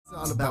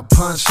all about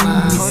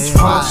punchlines.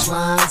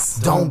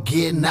 Punchlines. Don't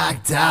get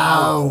knocked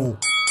out.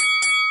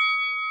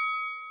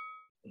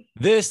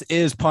 This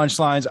is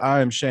Punchlines.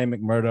 I am Shane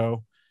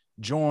McMurdo,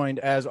 joined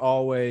as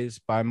always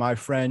by my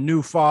friend,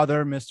 new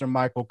father, Mr.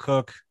 Michael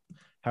Cook.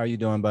 How are you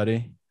doing,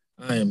 buddy?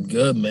 I am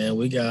good, man.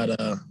 We got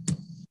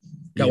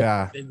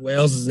Big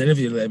Wales'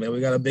 interview today, man.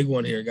 We got a big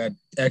one here. Got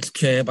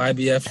X-Camp,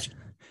 IBF.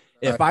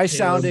 If I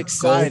sound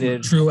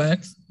excited,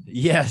 Truex.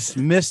 Yes,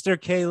 Mr.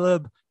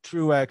 Caleb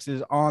Truex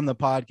is on the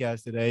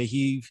podcast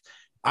today.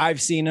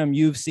 I've seen him.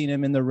 You've seen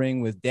him in the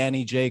ring with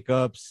Danny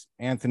Jacobs,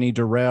 Anthony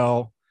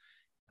Durrell,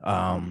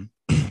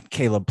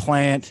 Caleb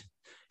Plant.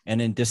 And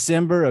in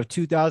December of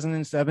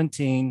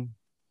 2017,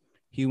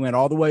 he went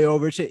all the way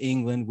over to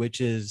England,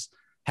 which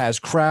has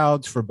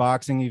crowds for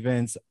boxing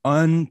events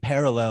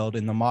unparalleled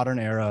in the modern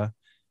era.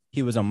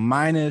 He was a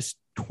plus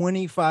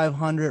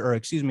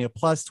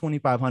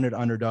 2,500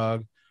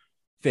 underdog,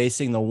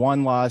 facing the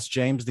one-loss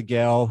James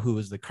DeGale, who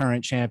was the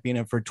current champion.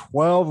 And for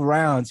 12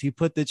 rounds, he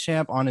put the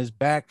champ on his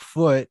back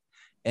foot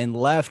and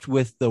left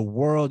with the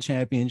world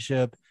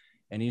championship.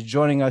 And he's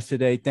joining us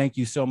today. Thank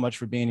you so much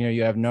for being here.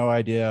 You have no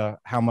idea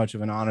how much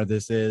of an honor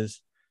this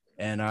is.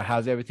 And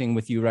how's everything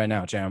with you right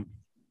now, champ?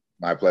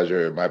 My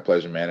pleasure,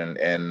 man.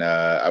 And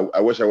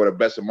I wish I would have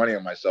bet some money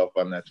on myself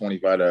on that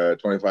 25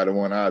 to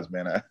 1 odds,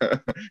 man. I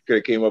could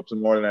have came up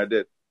some more than I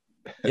did.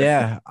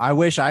 Yeah, I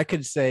wish I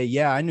could say,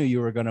 yeah, I knew you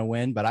were going to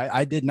win, but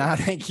I did not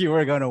think you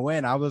were going to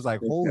win. I was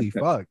like, holy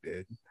fuck,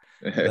 dude.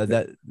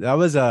 That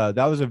was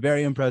a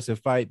very impressive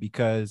fight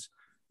because,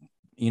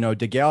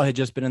 DeGale had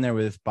just been in there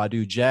with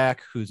Badou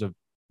Jack, who's a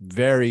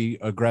very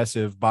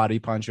aggressive body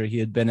puncher. He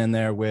had been in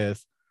there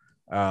with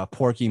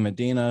Porky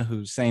Medina,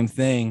 who's same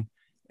thing,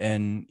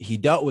 and he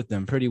dealt with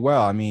them pretty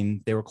well. I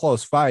mean, they were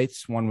close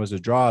fights. One was a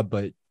draw,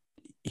 but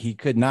he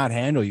could not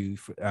handle you.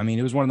 I mean,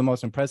 it was one of the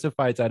most impressive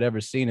fights I'd ever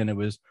seen, and it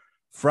was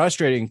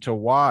frustrating to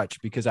watch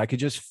because I could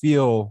just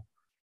feel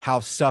how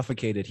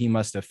suffocated he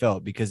must have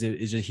felt because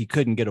it's just, he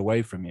couldn't get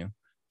away from you.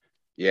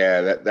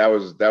 Yeah, that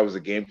was the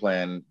game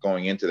plan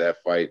going into that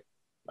fight.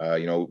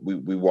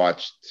 We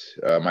watched,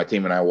 my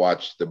team and I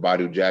watched the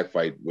Badou Jack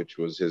fight, which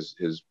was his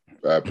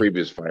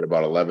previous fight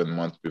about 11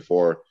 months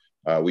before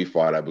we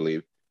fought, I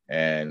believe,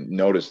 and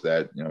noticed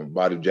that,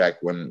 Badou Jack,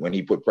 when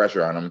he put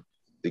pressure on him,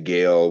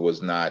 DeGale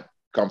was not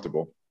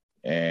comfortable.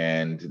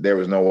 And there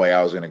was no way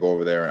I was going to go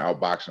over there and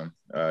outbox him.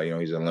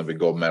 He's an Olympic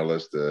gold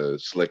medalist,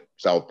 slick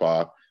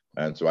southpaw.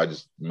 And so I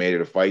just made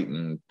it a fight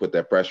and put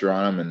that pressure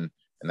on him. And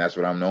that's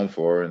what I'm known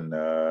for. And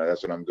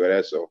that's what I'm good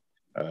at. So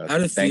how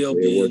did it feel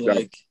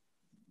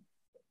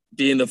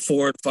being the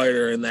forward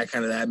fighter in that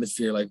kind of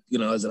atmosphere? Like,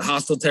 is it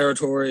hostile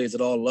territory? Is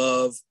it all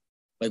love?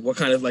 Like what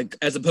kind of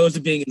as opposed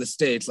to being in the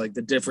States, like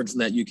the difference in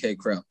that UK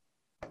crowd?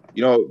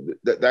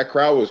 That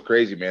crowd was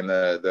crazy, man.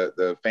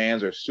 The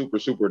fans are super,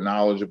 super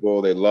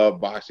knowledgeable. They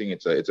love boxing.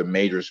 It's a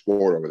major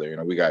sport over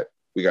there. We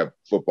got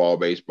football,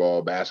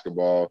 baseball,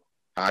 basketball,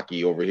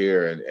 hockey over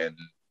here, and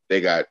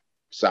they got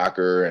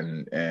soccer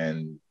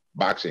and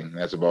boxing.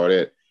 That's about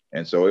it.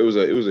 And so it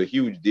was a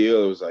huge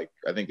deal. It was I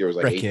think there was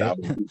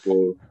 8,000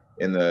 people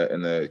in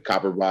the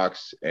Copper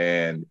Box,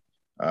 and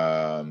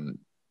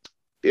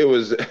it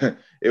was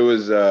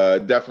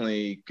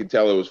definitely, could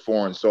tell it was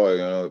foreign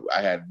soil.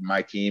 I had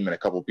my team and a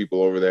couple of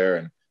people over there,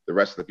 and the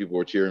rest of the people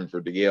were cheering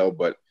for DeGale.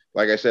 But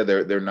like I said,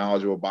 they're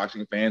knowledgeable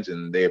boxing fans,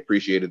 and they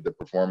appreciated the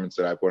performance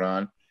that I put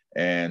on.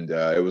 And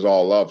it was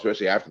all love,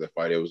 especially after the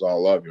fight. It was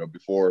all love.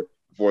 Before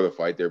the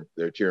fight,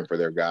 they're cheering for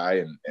their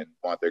guy and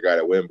want their guy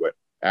to win. But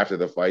after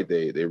the fight,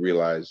 they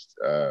realized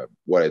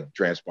what had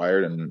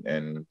transpired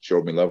and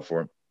showed me love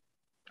for him.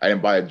 I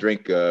didn't buy a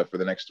drink for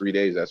the next 3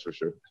 days, that's for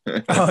sure.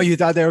 Oh, you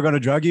thought they were going to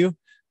drug you?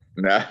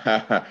 No.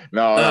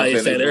 You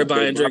said they're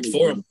buying drinks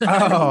for him.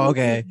 Oh,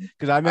 okay.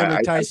 Because I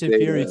remember Tyson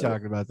Fury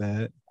talking about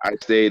that. I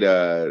stayed.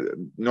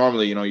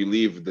 Normally, you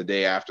leave the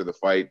day after the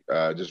fight,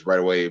 just right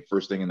away,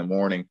 first thing in the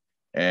morning.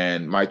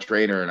 And my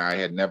trainer and I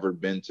had never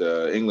been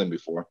to England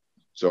before,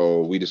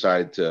 so we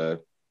decided to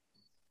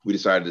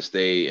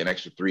stay an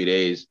extra 3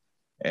 days.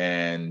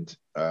 And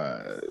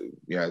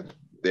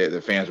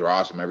the fans were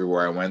awesome.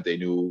 Everywhere I went, they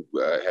knew,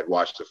 had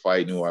watched the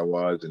fight, knew who I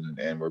was,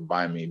 and were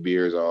buying me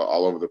beers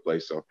all over the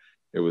place. So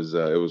it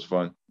was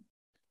fun.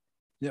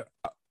 Yeah.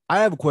 I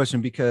have a question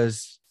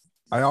because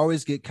I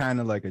always get kind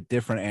of like a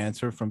different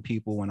answer from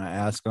people when I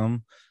ask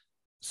them.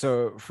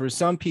 So for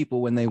some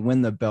people, when they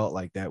win the belt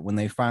like that, when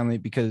they finally,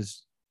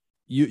 because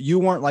you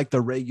weren't like the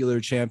regular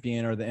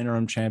champion or the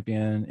interim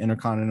champion,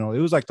 intercontinental, it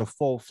was like the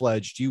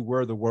full-fledged, you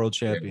were the world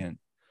champion.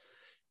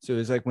 So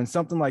it's like when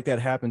something like that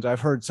happens, I've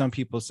heard some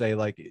people say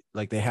like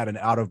they had an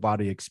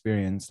out-of-body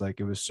experience, like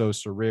it was so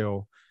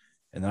surreal.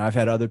 And then I've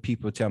had other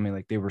people tell me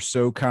like they were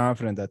so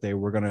confident that they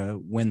were going to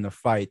win the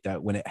fight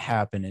that when it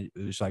happened, it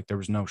was like there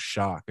was no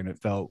shock, and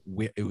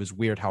it was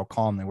weird how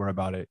calm they were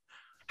about it.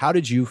 How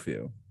did you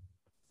feel?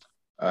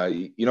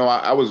 I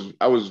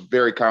was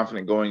very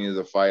confident going into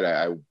the fight.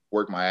 I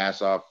worked my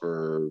ass off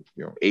for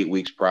 8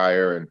 weeks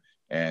prior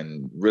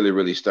and really,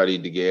 really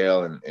studied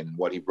DeGale and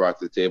what he brought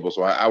to the table.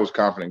 So I was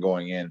confident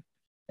going in.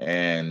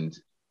 And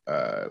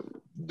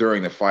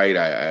during the fight,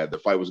 the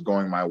fight was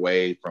going my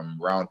way from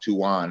round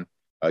 2 on.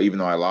 Even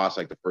though I lost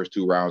like the first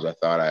 2 rounds, I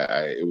thought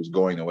it was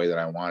going the way that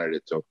I wanted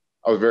it. So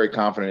I was very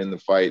confident in the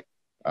fight.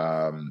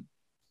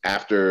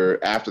 After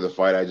the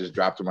fight, I just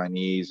dropped to my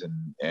knees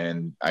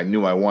and I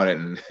knew I won it.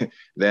 And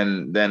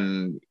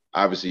then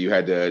obviously you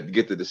had to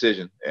get the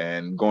decision,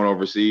 and going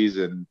overseas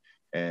and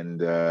fighting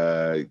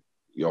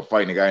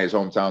a guy in his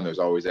hometown, there's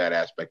always that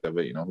aspect of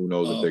it. Who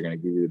knows if they're going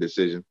to give you the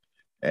decision.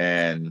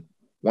 And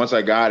once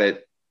I got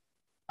it,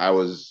 I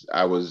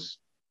was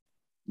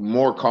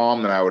more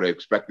calm than I would have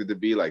expected to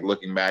be, like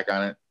looking back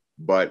on it.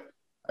 But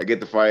I get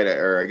the fight,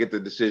 or I get the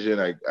decision.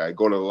 I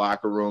go to the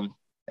locker room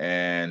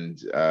and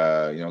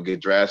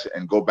get dressed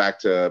and go back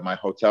to my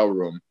hotel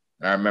room.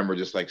 And I remember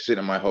just like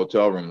sitting in my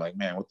hotel room, like,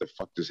 man, what the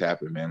fuck just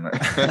happened, man?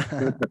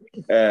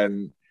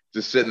 And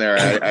just sitting there.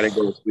 I didn't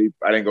go to sleep.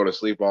 I didn't go to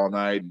sleep all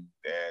night,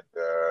 and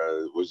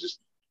was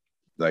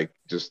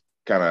just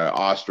kind of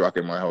awestruck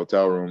in my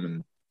hotel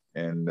room.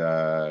 And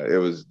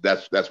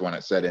that's when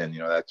it set in.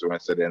 That's when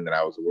it set in that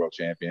I was a world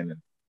champion,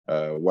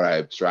 and what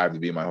I strived to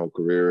be my whole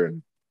career.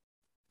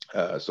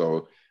 And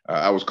so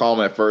I was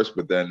calm at first,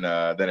 but then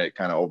it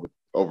kind of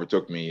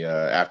overtook me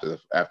after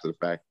the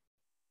fact.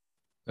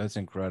 That's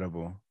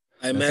incredible.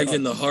 I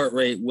imagine the heart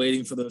rate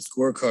waiting for those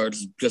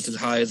scorecards just as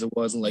high as it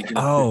was, and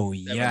oh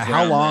yeah,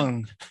 how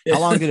long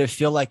did it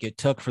feel like it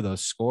took for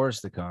those scores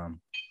to come?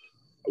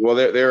 Well,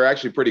 they were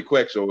actually pretty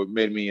quick, so it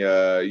made me,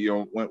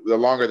 the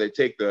longer they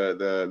take,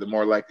 the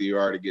more likely you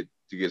are to get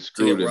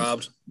screwed. To get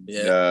robbed.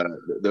 Yeah.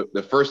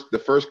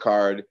 The first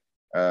card,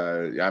 I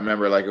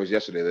remember like it was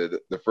yesterday.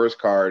 The first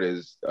card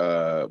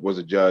was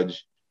a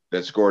judge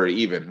that scored it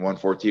even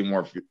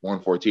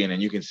 114,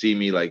 and you can see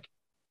me like,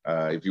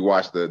 if you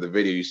watch the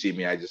video, you see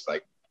me. I just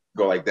like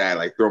go like that,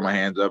 like throw my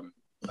hands up, and,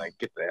 like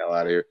get the hell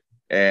out of here.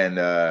 And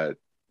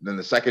then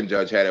the second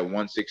judge had it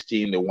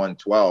 116 to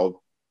 112.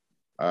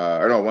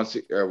 Was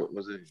it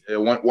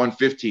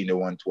 115 to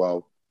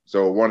 112?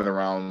 So one of the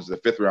rounds, the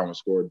fifth round was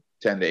scored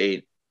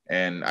 10-8,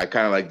 and I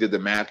kind of like did the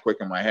math quick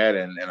in my head,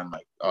 and I'm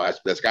like, oh,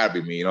 that's got to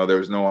be me. There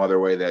was no other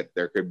way that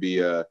there could be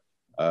there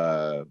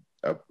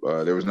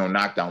was no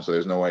knockdown, so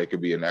there's no way it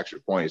could be an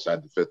extra point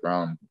inside the fifth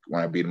round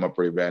when I beat him up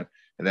pretty bad.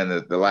 And then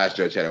the last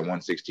judge had it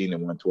 116 to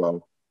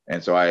 112,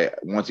 and so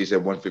once he said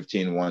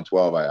 115 to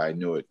 112, I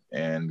knew it,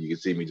 and you can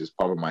see me just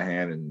pumping my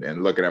hand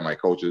and looking at my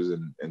coaches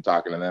and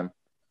talking to them.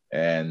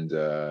 And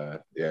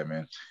yeah,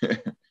 man,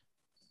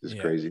 it's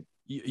crazy.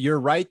 You're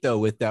right though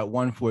with that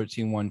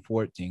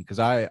 114 because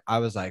I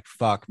was like,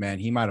 fuck, man,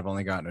 he might have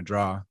only gotten a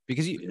draw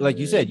because like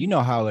you said,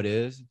 how it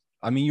is.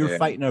 I mean, you're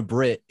fighting a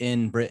Brit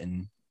in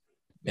Britain,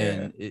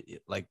 and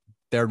like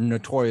they're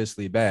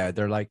notoriously bad.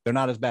 They're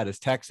not as bad as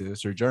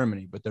Texas or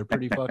Germany, but they're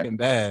pretty fucking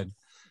bad.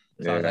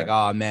 So I was like,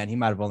 oh man, he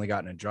might have only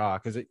gotten a draw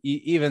because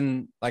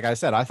even like I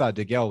said, I thought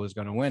DeGale was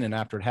going to win, and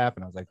after it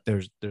happened, I was like,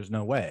 there's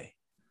no way,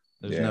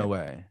 no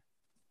way.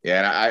 Yeah,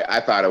 and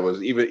I thought it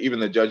was even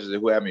the judges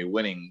who had me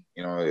winning.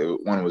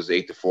 One was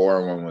 8-4,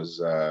 and one was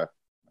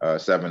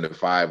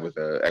 7-5 with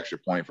an extra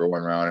point for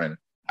one round, and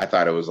I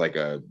thought it was like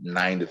a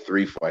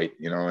 9-3 fight.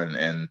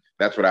 And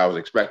that's what I was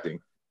expecting.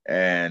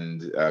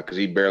 And because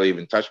he barely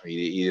even touched me,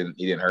 he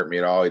didn't hurt me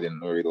at all. He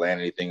didn't really land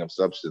anything of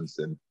substance.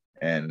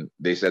 And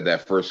they said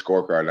that first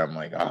scorecard, I'm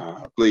like,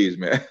 please,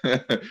 man,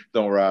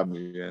 don't rob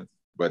me, man.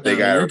 But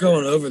you're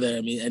going over there.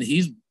 I mean, and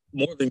he's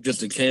more than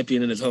just a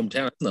champion in his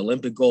hometown. He's an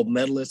Olympic gold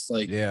medalist.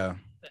 Like, hell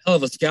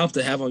of a scalp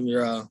to have on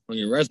your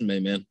resume,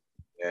 man.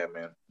 Yeah,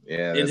 man.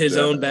 Yeah, in his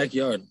own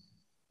backyard.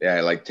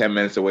 Yeah, like 10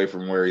 minutes away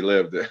from where he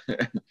lived.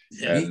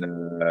 And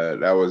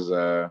that was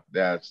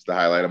it's the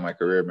highlight of my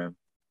career, man.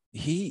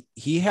 He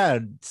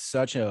had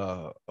such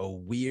a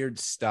weird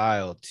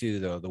style too,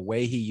 though. The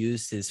way he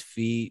used his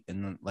feet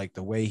and like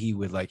the way he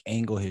would like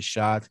angle his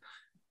shots.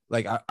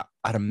 Like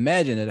I'd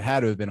imagine it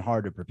had to have been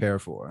hard to prepare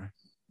for.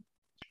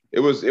 It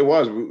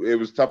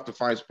was tough to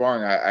find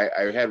sparring.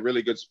 I had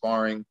really good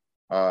sparring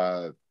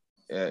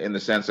in the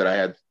sense that I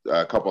had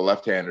a couple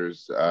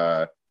left-handers.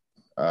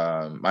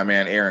 My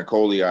man Aaron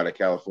Coley out of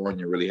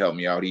California really helped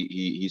me out.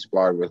 He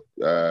sparred with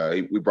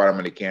we brought him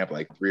into camp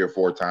like 3 or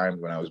 4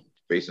 times when I was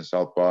facing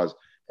southpaws,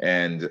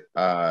 and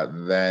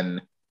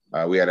then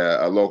we had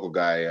a local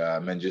guy,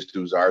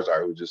 Mengistu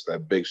Zarzar, who's just a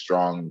big,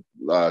 strong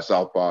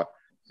southpaw,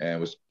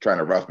 and was trying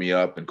to rough me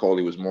up. And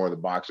Coley was more of the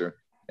boxer,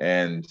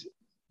 and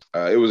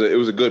it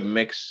was a good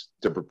mix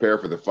to prepare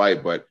for the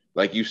fight. But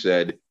like you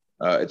said,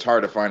 it's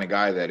hard to find a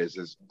guy that is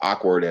as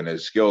awkward and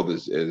as skilled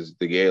as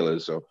DeGale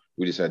is. So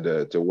we just had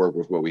to work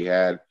with what we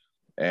had.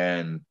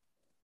 And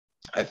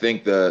I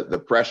think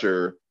the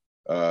pressure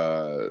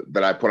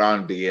that I put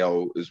on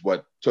DeGale is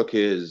what took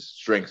his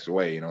strengths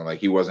away. Like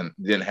he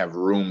didn't have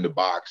room to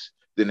box,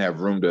 didn't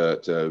have room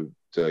to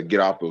get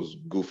off those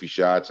goofy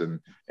shots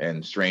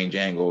and strange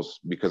angles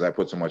because I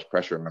put so much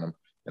pressure on him.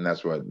 And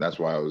that's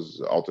why I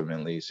was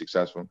ultimately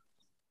successful.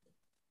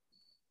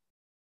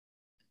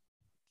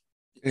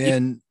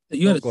 And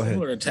you had a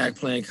similar attack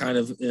plan kind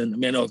of I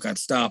know it got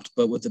stopped,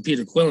 but with the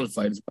Peter Quillen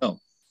fight as well.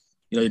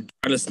 You're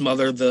trying to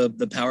smother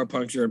the power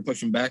puncher and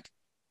push him back.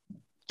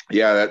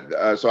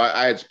 Yeah, so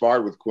I had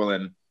sparred with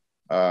Quillen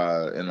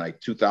in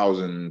like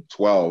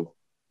 2012,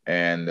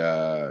 and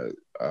I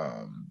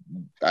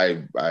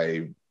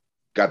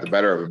got the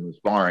better of him in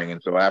sparring.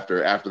 And so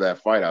after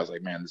that fight, I was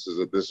like, man, this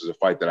is a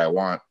fight that I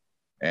want.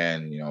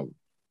 And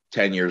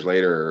 10 years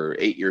later, or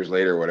 8 years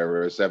later,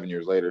 whatever, 7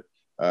 years later,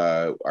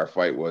 our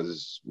fight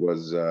was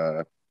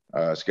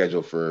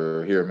scheduled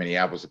for here in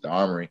Minneapolis at the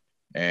Armory.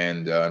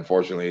 And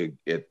unfortunately,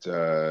 it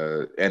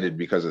ended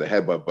because of the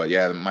headbutt. But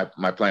yeah,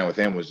 my plan with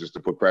him was just to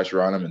put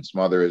pressure on him and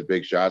smother his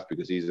big shots,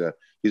 because he's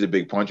a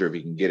big puncher if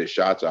he can get his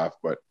shots off,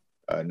 but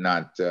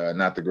not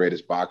the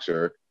greatest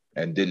boxer,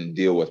 and didn't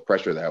deal with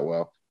pressure that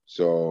well.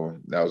 So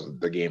that was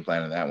the game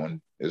plan in that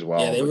one as well.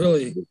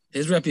 Yeah,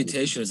 his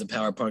reputation as a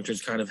power puncher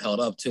is kind of held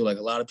up too. Like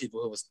a lot of people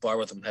who have sparred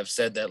with him have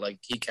said that like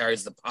he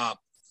carries the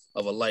pop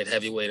of a light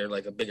heavyweight or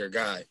like a bigger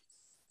guy.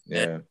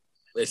 Yeah. And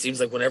it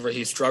seems like whenever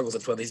he struggles,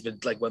 it's when that's been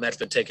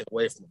taken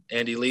away from him.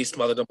 Andy Lee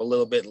smothered him a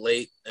little bit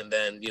late, and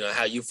then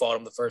how you fought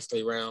him the first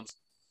 3 rounds.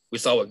 We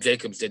saw what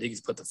Jacobs did; he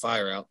just put the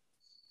fire out.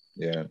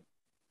 Yeah,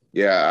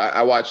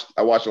 I watched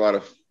a lot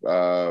of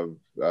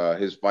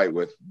his fight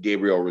with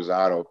Gabriel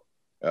Rosado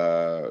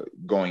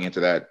going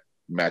into that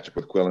matchup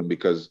with Quillen,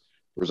 because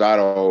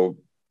Rosado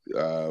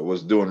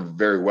was doing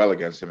very well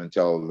against him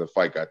until the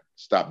fight got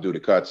stopped due to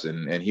cuts,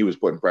 and he was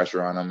putting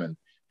pressure on him, and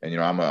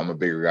I'm a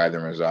bigger guy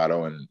than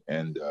Rosado,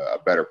 and a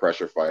better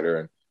pressure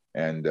fighter,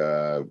 and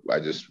I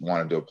just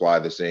wanted to apply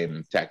the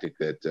same tactic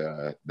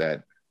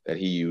that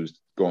he used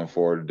going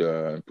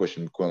forward,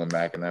 pushing Quillen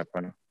back in that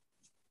fight.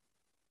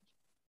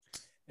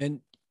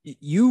 And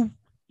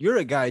you're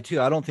a guy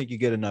too. I don't think you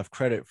get enough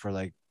credit for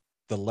like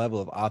the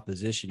level of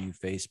opposition you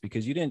face,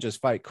 because you didn't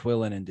just fight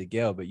Quillen and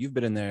DeGale, but you've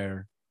been in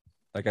there,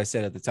 like I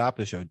said at the top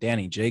of the show,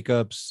 Danny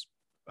Jacobs.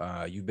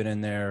 You've been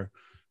in there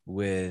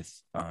with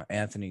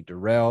Anthony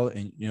Durrell,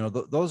 and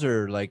those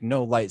are like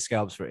no light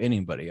scalps for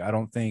anybody. I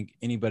don't think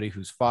anybody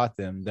who's fought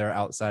them, they're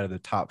outside of the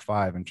top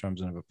 5 in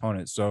terms of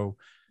opponents. So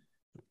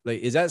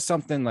like, is that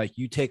something like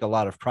you take a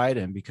lot of pride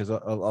in? Because a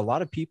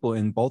lot of people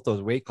in both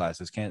those weight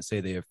classes can't say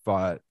they have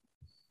fought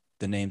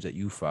the names that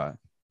you fought.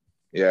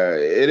 Yeah,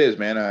 it is,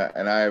 man.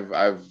 And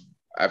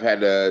I've had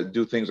to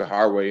do things a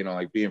hard way,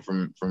 like being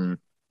from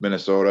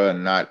Minnesota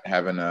and not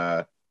having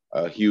a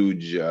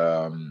huge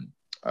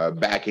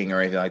backing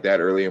or anything like that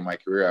early in my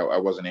career. I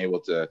wasn't able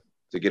to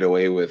get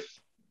away with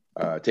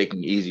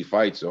taking easy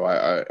fights. So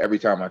I every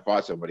time I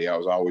fought somebody, I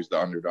was always the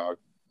underdog.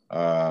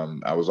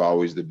 I was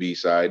always the B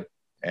side,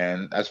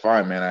 and that's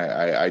fine, man.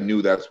 I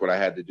knew that's what I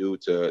had to do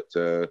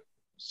to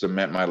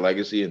cement my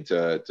legacy and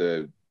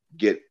to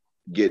get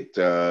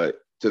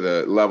to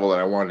the level that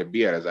I wanted to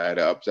be at. As I had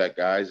to upset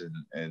guys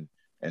and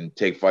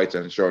take fights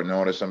on short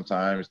notice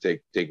sometimes,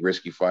 take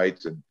risky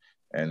fights,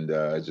 and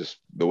just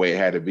the way it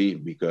had to be,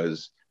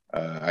 because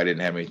I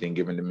didn't have anything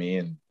given to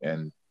me,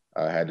 and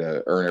I had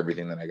to earn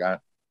everything that I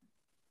got.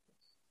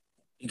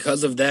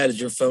 Because of that,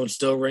 is your phone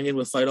still ringing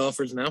with fight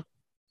offers now?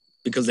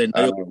 Because they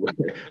know.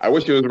 I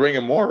wish it was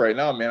ringing more right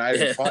now, man. I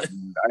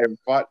haven't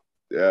fought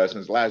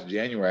since last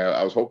January.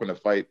 I was hoping to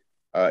fight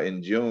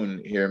in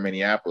June here in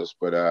Minneapolis,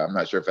 but I'm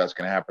not sure if that's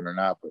going to happen or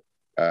not. But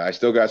I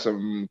still got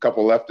some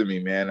couple left of me,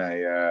 man.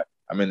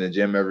 I'm in the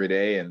gym every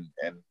day, and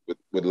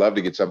would love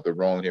to get something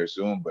rolling here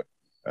soon. But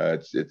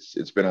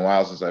it's been a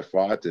while since I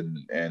fought, and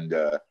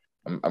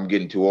I'm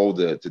getting too old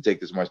to take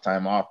this much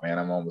time off, man.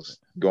 I'm almost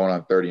going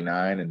on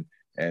 39,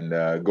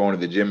 and going to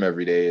the gym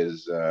every day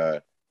is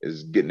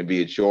getting to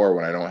be a chore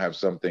when I don't have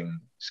something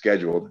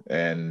scheduled.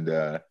 And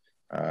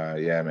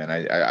yeah, man,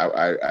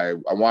 I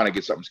want to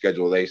get something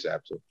scheduled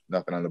ASAP. So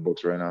nothing on the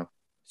books right now.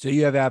 So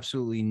you have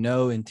absolutely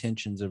no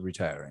intentions of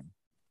retiring?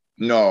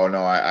 No.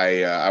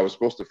 I was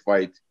supposed to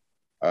fight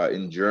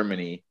in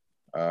Germany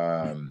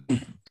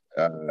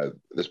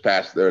this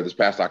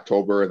past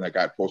October, and that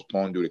got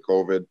postponed due to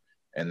COVID.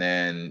 And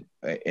then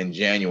in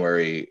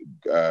January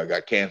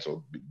got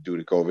canceled due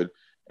to COVID.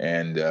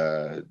 And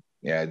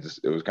yeah,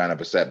 it was kind of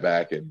a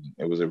setback, and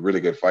it was a really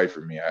good fight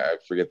for me. I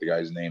forget the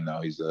guy's name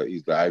now. He's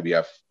the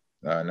IBF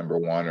number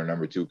 1 or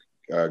number 2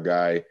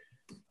 guy,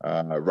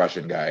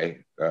 Russian guy,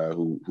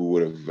 who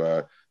would have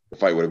the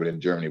fight would have been in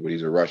Germany, but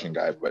he's a Russian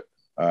guy. But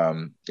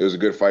it was a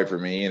good fight for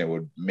me, and it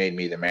would made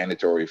me the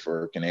mandatory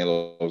for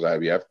Canelo's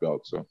IBF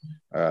belt. So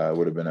it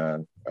would have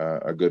been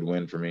a good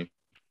win for me.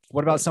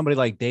 What about somebody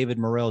like David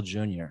Morrell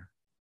Jr.?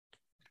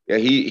 Yeah,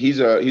 he's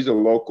a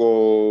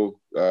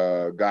local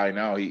guy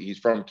now. He's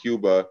from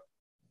Cuba,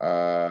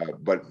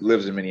 but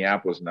lives in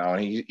Minneapolis now,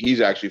 and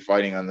he's actually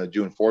fighting on the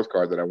June 4th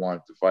card that I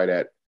wanted to fight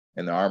at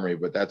in the Armory.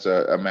 But that's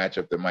a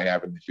matchup that might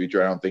happen in the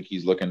future. I don't think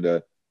he's looking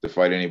to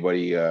fight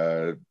anybody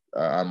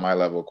on my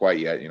level quite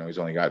yet. He's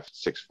only got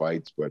 6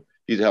 fights, but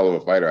he's a hell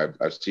of a fighter.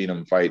 I've seen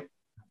him fight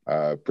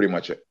pretty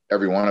much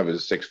every one of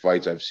his 6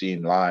 fights I've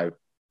seen live,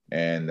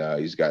 and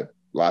he's got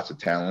lots of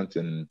talent,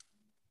 and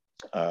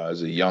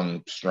is a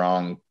young,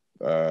 strong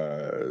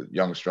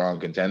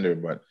contender.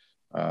 But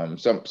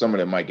someone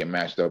that might get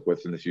matched up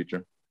with in the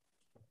future.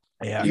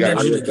 Yeah, you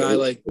got a guy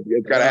like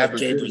it's got to happen.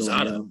 Gabe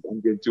Rosado.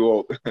 I'm getting too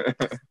old.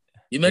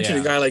 You mentioned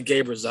Yeah. a guy like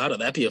Gabe Rosado.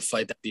 That'd be a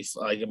fight. That'd be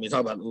like, I mean,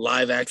 talk about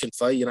live action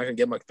fight. You're not gonna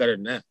get much better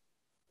than that.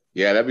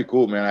 Yeah, that'd be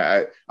cool,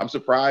 man. I'm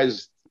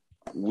surprised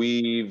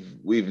we've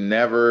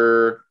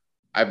never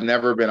I've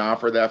never been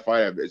offered that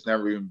fight. It's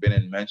never even been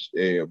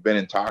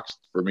in talks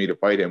for me to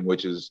fight him,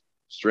 which is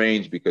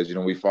strange because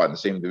we fought in the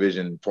same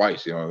division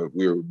twice. We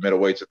were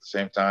middleweights at the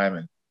same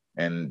time,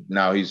 and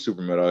now he's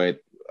super middleweight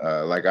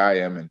like I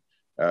am,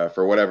 and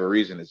for whatever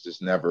reason, it's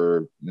just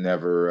never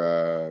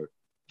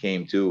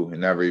came to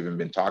and never even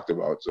been talked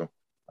about. So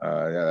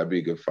yeah, that'd be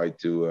a good fight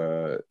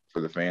to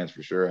for the fans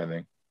for sure. I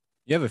think.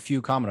 You have a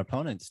few common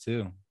opponents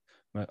too.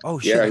 But, oh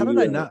shit! Yeah, How did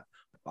I not?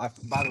 By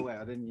the way,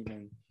 I didn't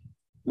even.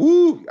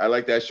 Woo! I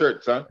like that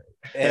shirt, son.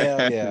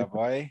 Hell yeah,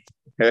 boy.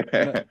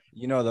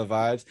 You know the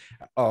vibes.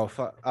 Oh,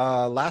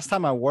 last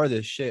time I wore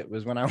this shit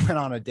was when I went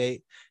on a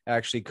date,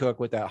 actually cook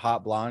with that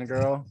hot blonde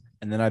girl,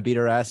 and then I beat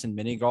her ass in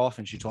mini golf,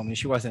 and she told me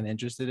she wasn't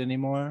interested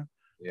anymore.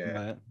 Yeah.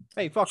 But,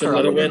 hey, fuck Should her.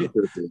 let her win.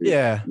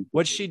 Yeah.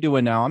 What's she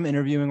doing now? I'm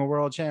interviewing a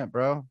world champ,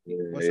 bro.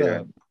 What's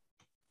up?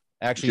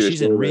 Actually,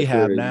 she's in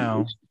rehab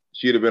now.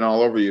 She'd have been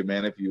all over you,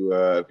 man, if you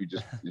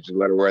just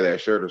let her wear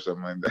that shirt or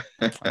something like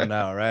that. I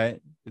know,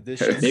 right?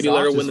 This Maybe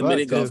let her win the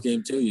mini golf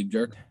game too, you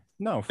jerk.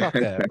 No, fuck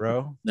that,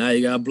 bro. Now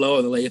you got to blow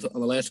on the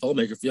last hole,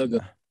 make her feel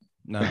good.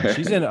 No,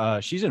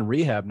 she's in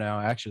rehab now,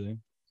 actually.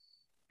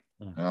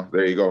 Well,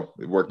 there you go.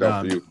 It worked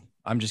out for you.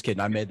 I'm just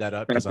kidding. I made that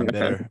up because I'm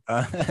bitter.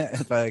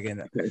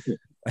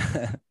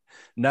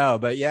 No,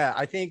 but yeah,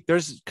 I think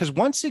because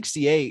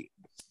 168,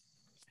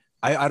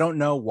 I don't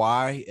know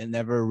why it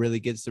never really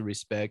gets the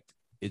respect.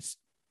 It's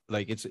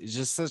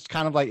just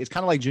kind of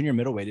like junior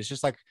middleweight. It's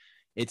just like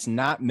it's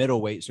not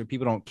middleweight, so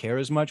people don't care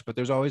as much. But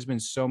there's always been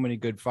so many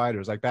good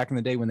fighters. Like back in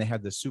the day when they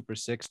had the Super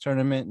 6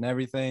 tournament and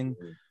everything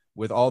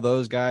with all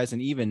those guys,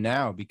 and even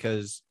now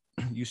because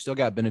you still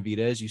got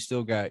Benavidez, you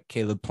still got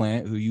Caleb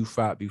Plant, who you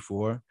fought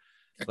before.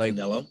 Like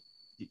Canelo.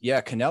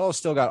 Yeah, Canelo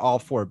still got all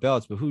 4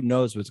 belts, but who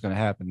knows what's going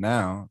to happen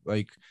now?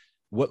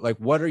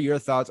 What are your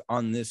thoughts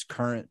on this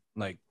current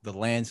the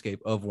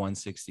landscape of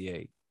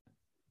 168?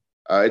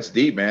 It's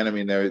deep, man. I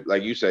mean, there,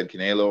 like you said,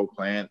 Canelo,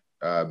 Plant,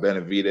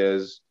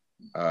 Benavidez.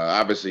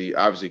 Obviously,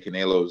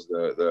 Canelo's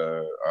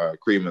the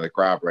cream of the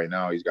crop right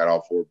now. He's got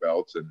all 4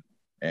 belts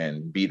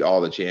and beat all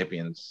the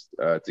champions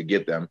to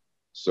get them.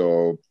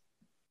 So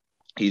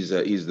he's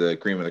the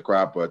cream of the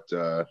crop. But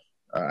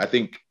I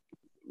think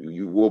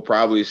you will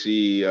probably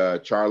see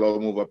Charlo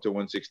move up to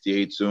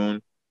 168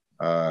 soon.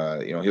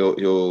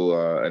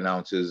 He'll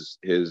announce his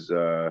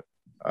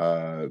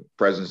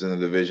presence in the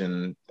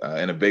division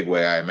in a big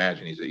way. I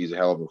imagine he's a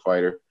hell of a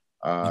fighter.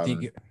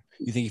 You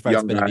think he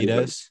fights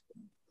Benavidez?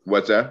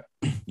 What's that?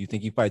 You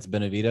think he fights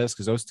Benavidez?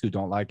 Because those two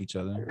don't like each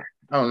other.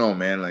 I don't know,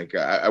 man. Like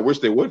I wish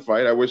they would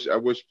fight. I wish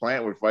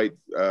Plant would fight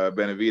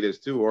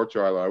Benavidez too, or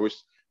Charlo.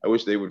 I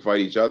wish they would fight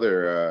each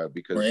other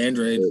because or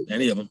Andrade,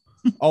 any of them.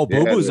 Oh,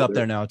 Bubu's up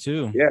there now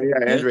too. Yeah,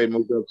 Andrade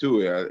moved up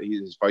too.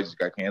 His fights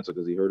got canceled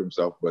because he hurt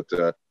himself. But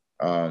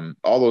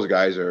all those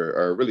guys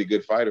are really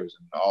good fighters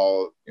and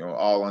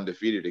all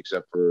undefeated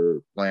except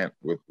for Plant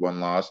with 1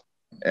 loss,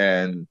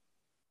 and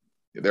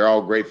they're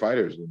all great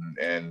fighters.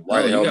 And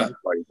why the hell not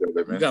fight each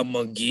other, man? You got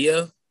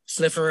Munguia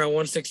sniffing around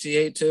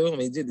 168 too. I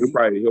mean,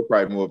 he'll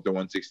probably move up to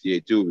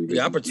 168 too. The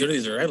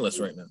opportunities are endless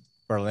right now.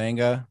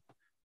 Berlanga.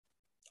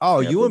 Oh,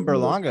 yeah, you and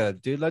Berlanga,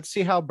 dude. Let's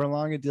see how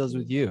Berlanga deals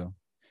with you.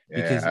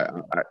 Yeah,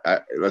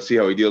 let's see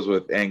how he deals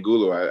with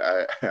Angulo.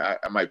 I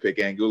might pick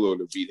Angulo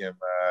to beat him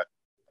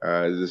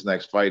this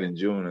next fight in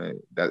June.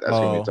 That's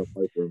gonna be a tough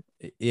fight for him.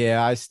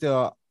 Yeah, I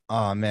still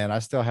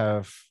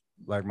have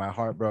my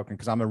heart broken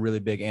because I'm a really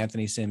big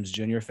Anthony Sims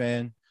Jr.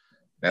 fan.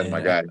 That's my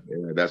guy.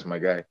 Yeah, that's my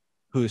guy.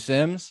 Who,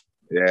 Sims?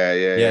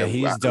 Yeah.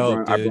 He's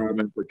dope, dude. I brought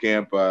him in for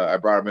camp.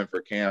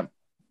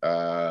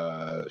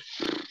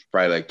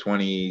 Probably like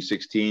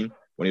 2016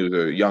 when he was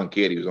a young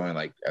kid. He was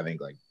only I think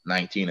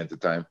 19 at the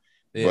time.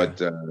 Yeah.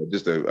 But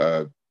just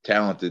a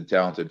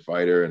talented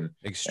fighter, and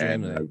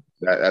extremely. And,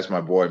 that's my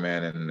boy,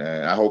 man. And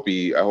I hope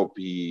he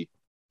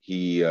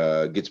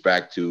gets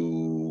back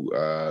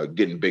to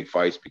getting big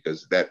fights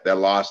because that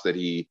loss that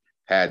he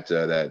had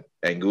to that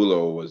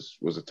Angulo was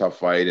a tough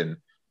fight, and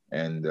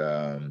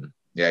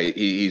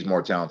he's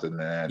more talented than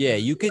that. Yeah,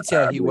 you could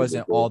tell he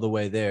wasn't all the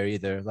way there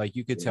either.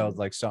 You could tell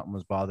something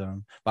was bothering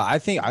him. But I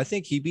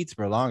think he beats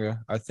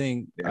Berlanga. I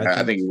think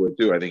he would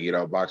too. I think he'd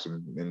outbox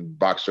him in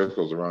box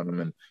circles around him.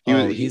 And there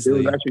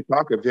was actually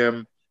talk of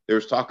him. There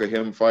was talk of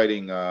him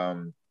fighting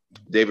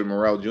David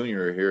Morrell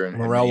Jr. here in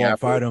Morrell won't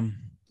fight him.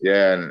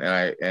 Yeah,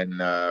 and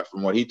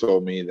from what he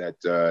told me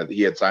that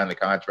he had signed the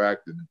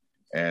contract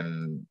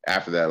and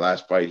after that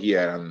last fight he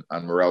had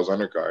on Morrell's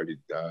undercard,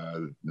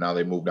 now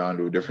they moved on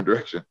to a different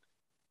direction.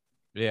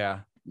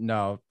 Yeah,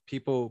 no,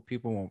 people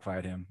won't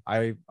fight him.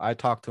 I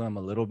talked to him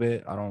a little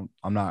bit. I'm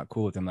not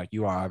cool with him like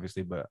you are,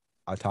 obviously, but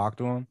I talked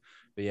to him.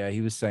 But yeah,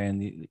 he was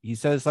saying he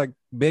says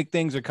big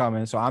things are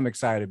coming, so I'm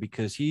excited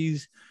because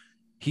he's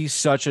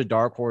such a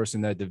dark horse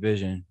in that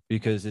division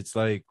because it's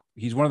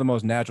he's one of the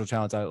most natural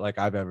talents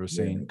I've ever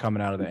seen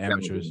coming out of the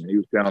amateurs. He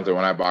was talented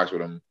when I boxed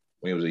with him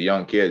when he was a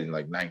young kid,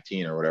 like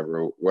 19 or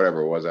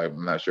whatever it was.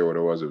 I'm not sure what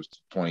it was. It was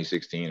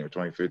 2016 or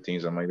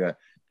 2015, something like that.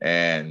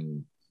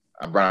 And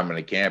I brought him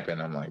into camp,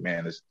 and I'm like,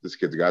 man, this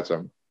kid's got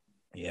something.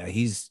 Yeah,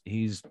 he's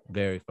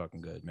very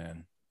fucking good,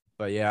 man.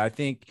 But yeah, I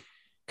think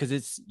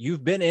because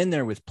you've been in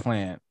there with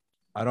Plant.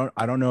 I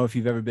don't know if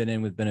you've ever been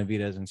in with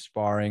Benavidez and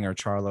sparring or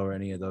Charlo or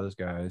any of those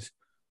guys,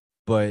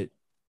 but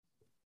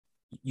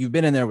you've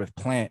been in there with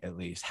Plant at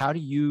least. How do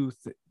you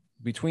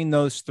between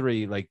those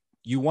three, like,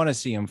 you want to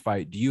see them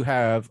fight? Do you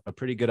have a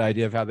pretty good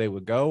idea of how they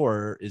would go,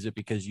 or is it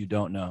because you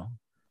don't know?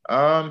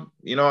 I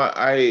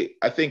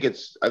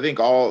think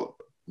all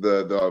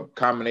the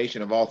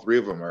combination of all three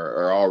of them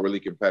are all really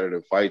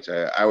competitive fights.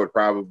 I would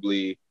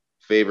probably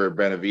favor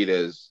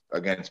Benavidez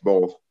against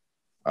both,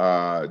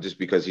 just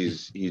because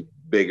he's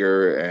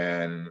bigger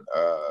and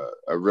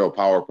a real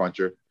power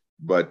puncher.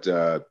 But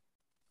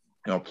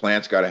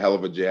Plant's got a hell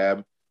of a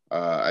jab.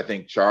 I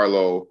think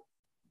Charlo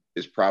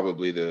is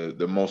probably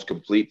the most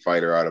complete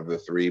fighter out of the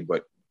three,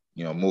 but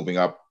moving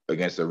up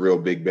against a real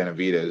big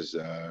Benavidez,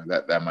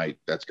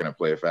 that's going to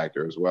play a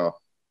factor as well.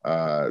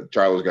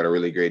 Charlo's got a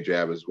really great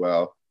jab as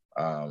well,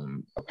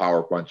 a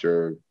power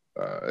puncher.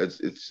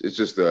 It's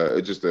just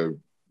a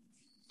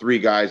three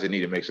guys that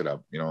need to mix it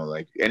up.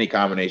 Like any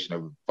combination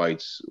of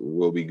fights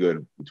will be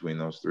good between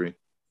those three.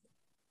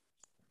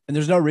 And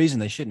there's no reason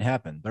they shouldn't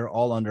happen. They're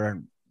all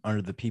under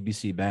the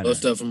PBC banner.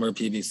 Most of them are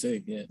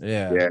PBC.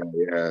 Yeah.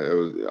 It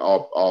was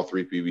all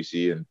three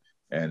PBC,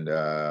 and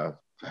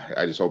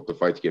I just hope the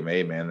fights get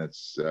made, man.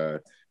 That's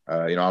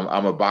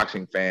I'm a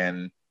boxing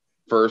fan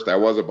first. I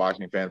was a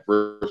boxing fan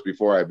first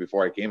before I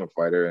became a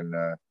fighter, and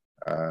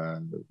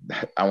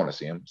I want to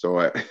see him.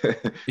 So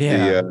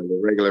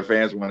the regular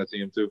fans want to see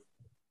him too.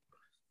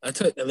 I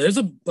tell you, there's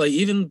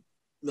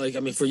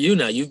for you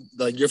now,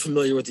 you're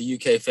familiar with the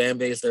UK fan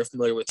base. They're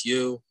familiar with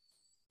you.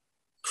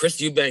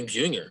 Chris Eubank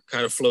Jr.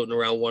 kind of floating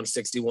around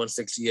 160,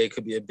 168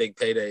 could be a big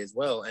payday as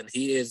well. And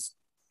he is,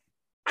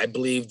 I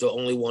believe, the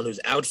only one who's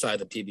outside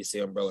the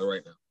PBC umbrella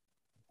right now.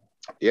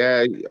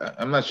 Yeah,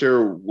 I'm not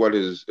sure what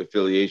his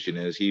affiliation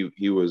is. He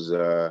was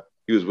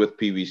with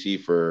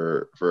PBC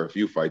for a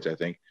few fights, I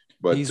think.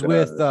 But he's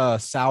with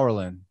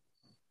Sauerland.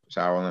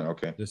 Sauerland,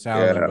 okay. The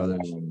Sauerland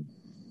brothers.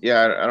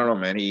 I don't know,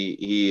 man.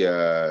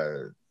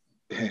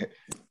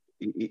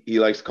 He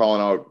likes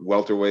calling out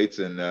welterweights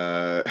and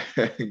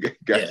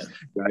guys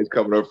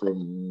coming up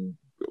from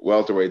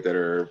welterweight that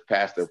are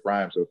past their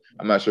prime. So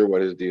I'm not sure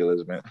what his deal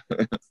is, man.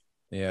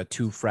 Yeah,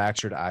 2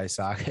 fractured eye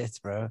sockets,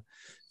 bro.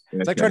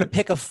 It's like trying to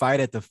pick a fight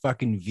at the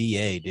fucking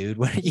VA, dude.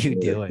 What are you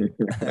doing?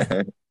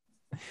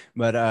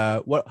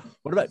 But what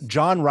about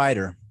John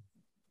Ryder?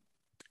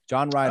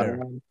 John Ryder,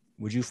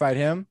 would you fight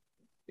him?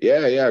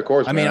 Yeah, of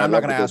course. I mean, I'm not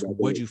going to ask,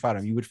 would you fight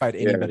him? You would fight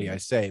anybody, I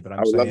say, but I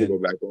would love to go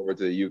back over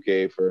to the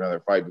UK for another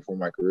fight before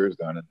my career's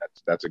done, and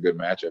that's a good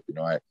matchup.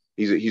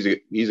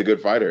 He's a good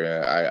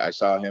fighter. I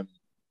saw him.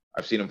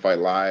 I've seen him fight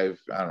live.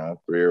 I don't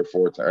know, 3 or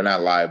 4 times, or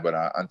not live, but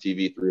on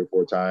TV 3 or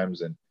 4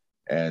 times,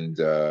 and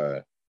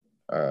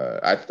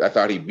I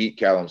thought he beat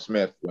Callum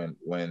Smith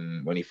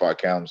when he fought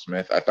Callum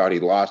Smith. I thought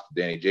he lost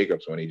to Danny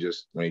Jacobs when he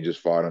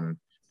just fought him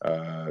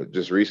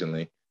just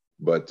recently,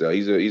 but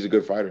he's a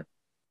good fighter.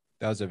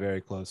 That was a very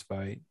close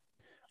fight.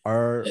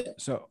 Are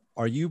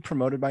you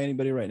promoted by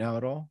anybody right now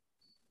at all?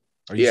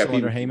 Are you still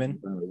under Heyman?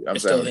 I'm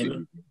still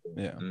Heyman.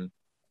 Yeah. Mm-hmm.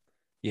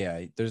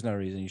 Yeah, there's no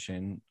reason you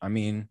shouldn't. I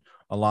mean,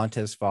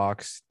 Alontes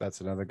Fox,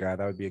 that's another guy.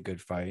 That would be a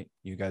good fight.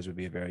 You guys would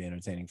be a very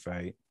entertaining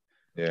fight.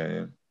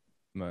 Yeah.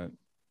 But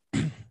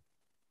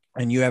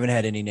and you haven't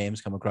had any names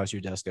come across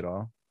your desk at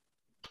all?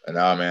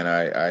 No, man.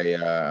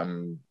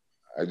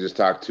 I just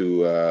talked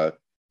to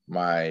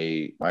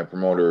my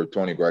promoter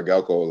Tony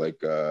Gragelko like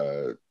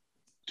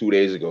 2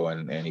 days ago,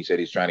 and he said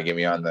he's trying to get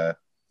me on the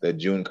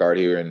June card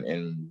here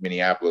in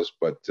Minneapolis,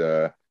 but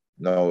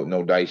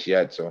no dice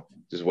yet. So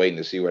just waiting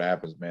to see what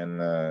happens,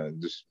 man.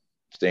 Just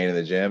staying in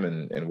the gym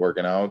and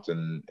working out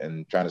and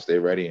trying to stay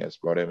ready. That's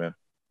about it, man.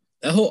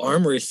 That whole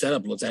Armory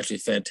setup looks actually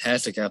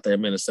fantastic out there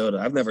in Minnesota.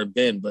 I've never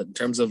been, but in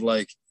terms of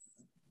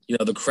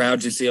the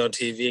crowds you see on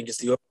TV and just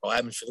the overall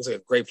atmosphere, it's like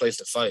a great place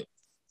to fight.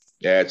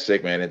 Yeah, it's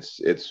sick, man.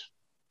 It's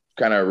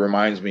kind of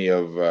reminds me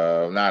of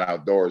not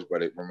outdoors,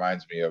 but it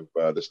reminds me of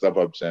the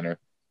StubHub Center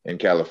in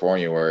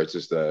California, where it's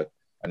just a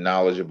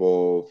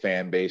knowledgeable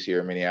fan base here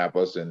in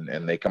Minneapolis,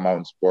 and they come out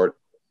and support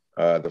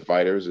the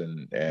fighters,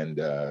 and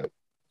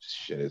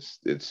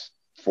it's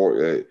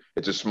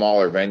a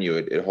smaller venue.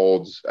 It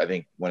holds, I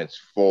think, when it's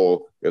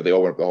full, if they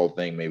open up the whole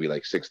thing, maybe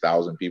like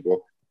 6,000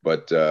 people,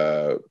 but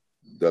the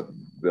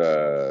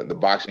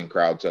boxing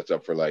crowd sets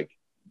up for like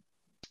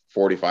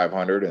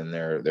 4,500, and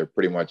they're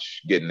pretty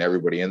much getting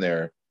everybody in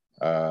there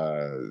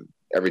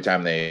every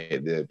time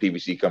the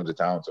PBC comes to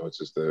town. So it's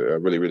just a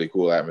really, really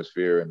cool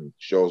atmosphere, and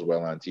shows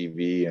well on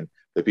TV, and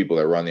the people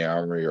that run the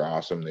Armory are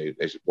awesome. They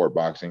support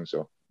boxing.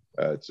 So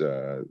it's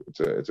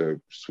a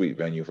sweet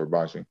venue for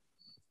boxing.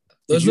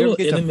 Those little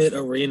intimate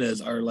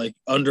arenas are like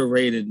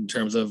underrated in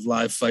terms of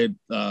live fight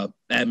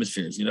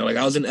atmospheres. Like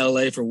I was in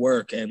LA for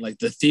work, and like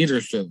the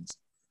theater shows,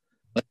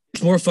 like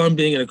it's more fun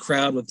being in a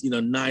crowd with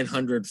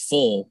 900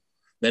 full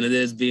than it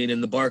is being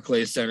in the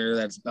Barclays Center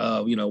that's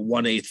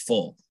 1/8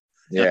 full.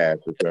 Yeah,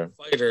 for sure.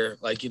 Fighter,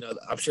 like,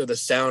 I'm sure the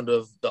sound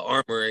of the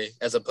Armory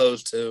as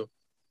opposed to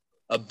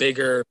a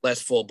bigger,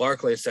 less full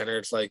Barclays Center,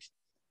 it's like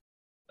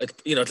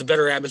it's a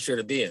better atmosphere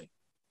to be in.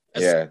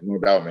 Yeah, no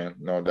doubt, man.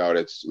 No doubt.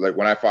 It's like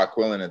when I fought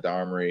Quillen at the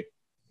Armory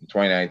in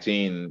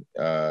 2019,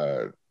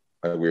 like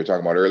we were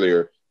talking about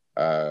earlier,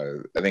 I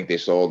think they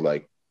sold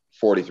like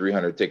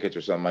 4,300 tickets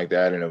or something like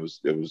that, and it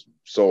was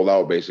sold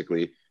out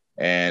basically.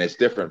 And it's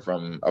different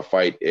from a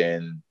fight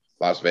in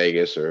Las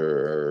Vegas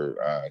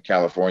or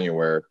California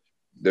where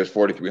there's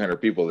 4,300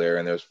 people there,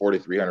 and there's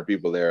 4,300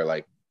 people there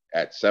like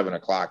at 7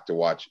 o'clock to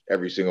watch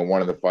every single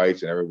one of the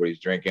fights, and everybody's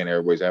drinking,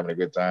 everybody's having a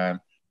good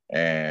time,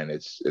 and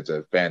it's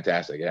a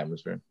fantastic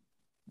atmosphere.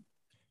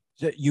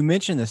 You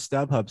mentioned the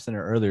StubHub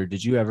Center earlier.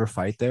 Did you ever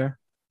fight there?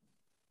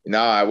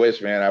 No, I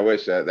wish, man. I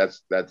wish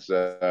that's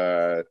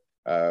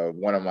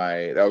one of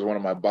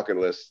my bucket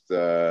list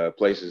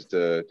places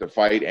to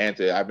fight and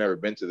to. I've never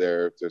been to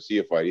there to see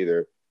a fight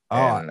either. Oh,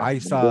 I'm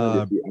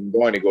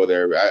going to go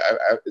there.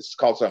 It's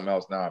called something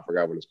else now. I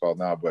forgot what it's called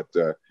now, but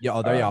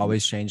they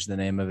always change the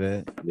name of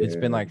it. Yeah, it's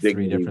been like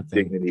Dignity, 3 different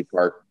things. Dignity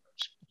Park,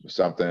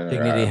 something.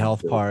 Dignity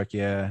Health Park,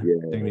 yeah.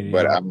 Dignity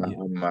but Health,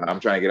 I'm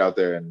trying to get out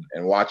there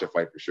and watch a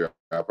fight for sure.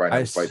 I'll probably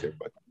never fight there,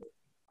 but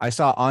I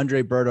saw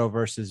Andre Berto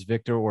versus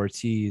Victor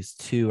Ortiz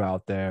 2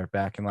 out there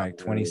back in like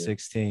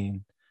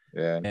 2016.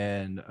 Yeah.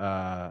 And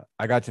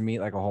I got to meet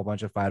like a whole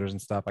bunch of fighters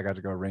and stuff. I got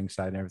to go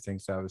ringside and everything.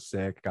 So I was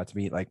sick. Got to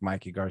meet like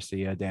Mikey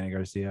Garcia, Danny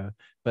Garcia.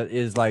 But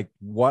is like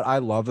what I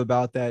love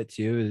about that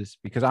too is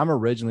because I'm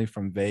originally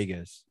from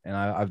Vegas and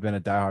I've been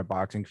a diehard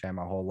boxing fan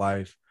my whole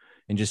life.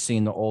 And just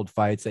seeing the old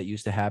fights that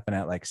used to happen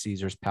at like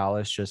Caesar's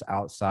Palace, just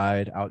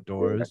outside,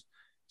 outdoors. Yeah.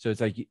 So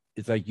it's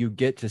like you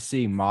get to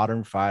see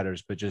modern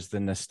fighters, but just the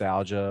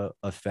nostalgia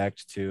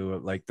effect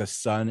to like the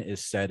sun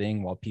is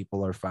setting while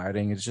people are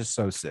fighting. It's just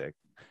so sick.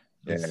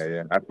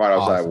 Yeah. I fought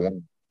outside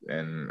once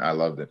and I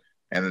loved it.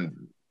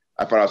 And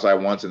I fought outside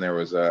once and there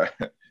was a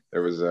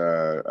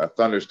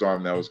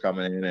thunderstorm that was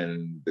coming in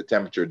and the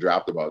temperature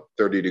dropped about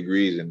 30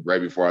 degrees and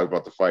right before I was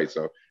about to fight.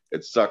 So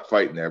it sucked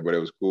fighting there, but it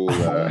was cool.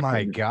 Oh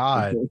my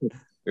God.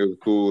 It was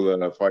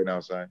cool fighting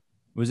outside.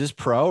 Was this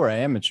pro or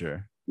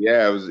amateur?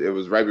 Yeah, it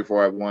was right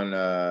before I won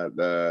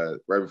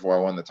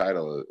the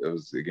title. It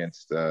was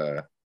against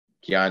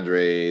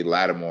Keandre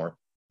Lattimore.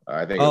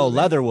 I think.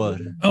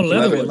 Leatherwood.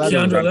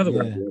 Keandre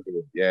Leatherwood.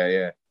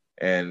 Yeah.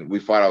 And we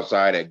fought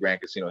outside at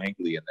Grand Casino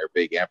Hinckley in their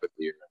big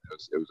amphitheater.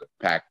 It was a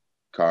packed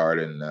card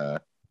and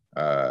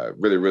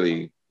really,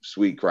 really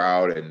sweet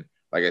crowd. And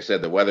like I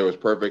said, the weather was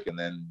perfect. And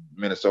then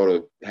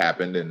Minnesota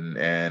happened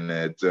and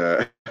it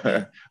a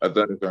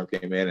thunderstorm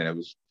came in and it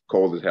was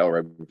cold as hell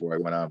right before I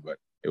went on. But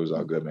it was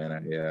all good, man. I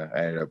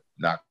ended up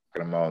knocking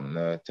him out in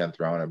the 10th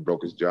round and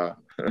broke his jaw.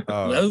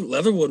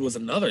 Leatherwood was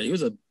another. He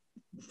was a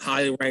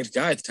highly ranked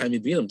guy at the time you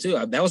beat him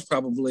too. That was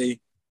probably.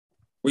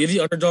 Were you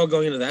the underdog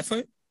going into that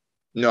fight?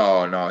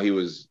 No, he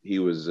was.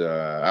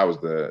 I was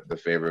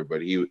the favorite,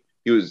 but he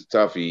was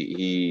tough.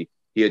 He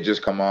had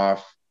just come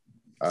off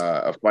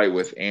a fight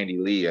with Andy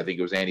Lee. I think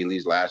it was Andy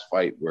Lee's last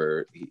fight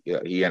where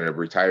he ended up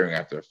retiring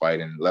after the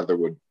fight, and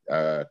Leatherwood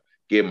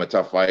gave him a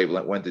tough fight,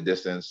 went the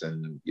distance,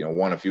 and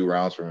won a few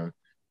rounds from him.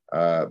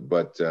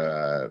 But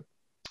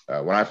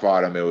when I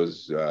fought him, it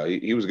was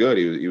he was good.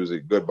 He was a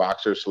good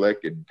boxer,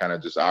 slick and kind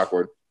of just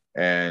awkward.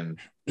 And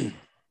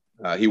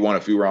he won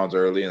a few rounds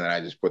early, and then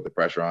I just put the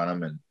pressure on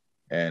him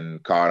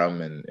and caught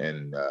him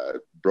and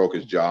broke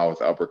his jaw with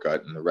the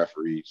uppercut, and the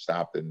referee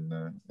stopped in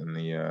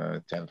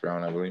the 10th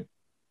round, I believe.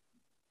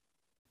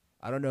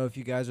 I don't know if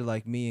you guys are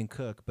like me and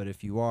Cook, but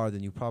if you are,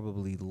 then you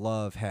probably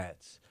love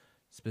hats,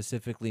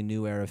 specifically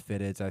New Era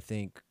Fitteds. I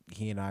think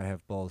he and I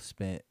have both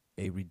spent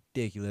a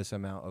ridiculous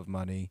amount of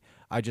money.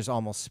 I just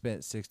almost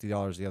spent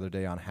 $60 the other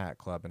day on Hat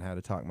Club and had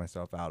to talk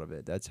myself out of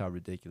it. That's how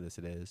ridiculous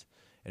it is.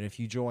 And if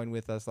you join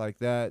with us like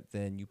that,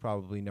 then you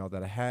probably know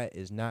that a hat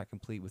is not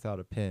complete without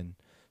a pin.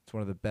 It's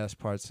one of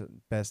the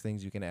best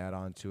things you can add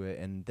on to it.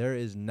 And there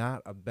is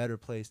not a better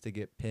place to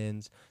get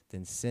pins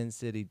than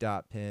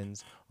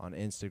SinCity.pins on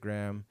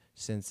Instagram.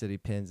 Sin City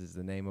Pins is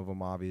the name of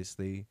them,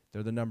 obviously.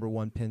 They're the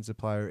 #1 pin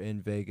supplier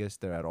in Vegas.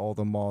 They're at all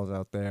the malls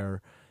out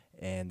there.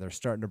 And they're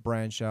starting to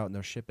branch out, and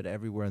they're shipping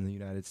everywhere in the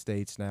United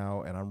States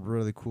now. And I'm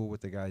really cool with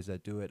the guys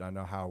that do it. I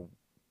know how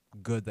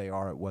good they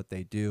are at what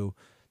they do.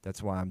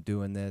 That's why I'm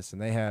doing this.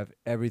 And they have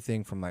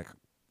everything from like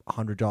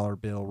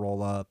 $100 bill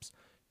roll-ups,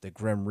 the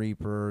Grim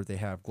Reaper. They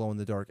have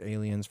glow-in-the-dark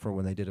aliens for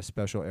when they did a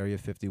special Area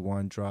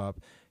 51 drop.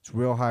 It's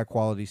real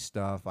high-quality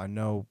stuff. I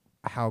know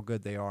how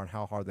good they are and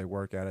how hard they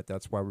work at it.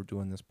 That's why we're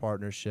doing this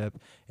partnership.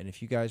 And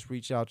if you guys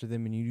reach out to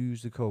them and you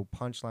use the code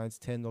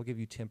Punchlines10, they'll give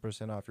you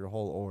 10% off your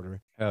whole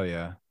order. Hell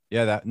yeah.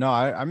 Yeah,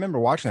 I remember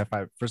watching that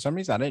fight. For some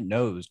reason, I didn't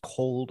know it was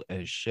cold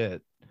as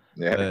shit.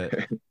 Yeah.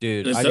 But,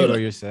 dude, I get what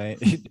you're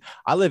saying.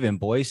 I live in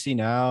Boise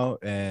now,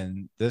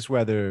 and this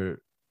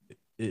weather,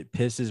 it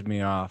pisses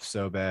me off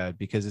so bad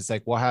because it's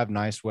like we'll have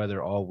nice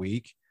weather all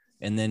week,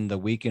 and then the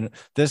weekend,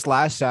 this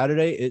last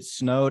Saturday, it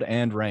snowed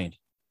and rained.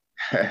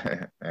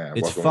 Yeah,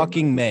 it's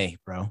fucking May,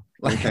 bro.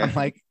 Like I'm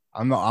like,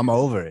 I'm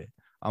over it.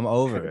 I'm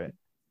over it.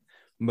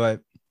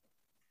 But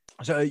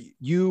so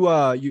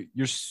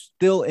you're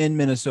still in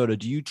Minnesota.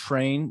 Do you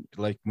train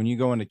like when you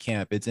go into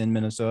camp? It's in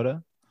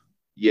Minnesota.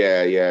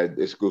 Yeah,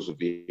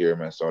 exclusively here in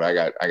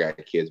Minnesota. I got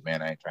kids,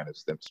 man. I ain't trying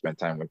to spend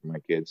time with my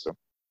kids. So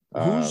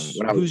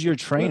Who's your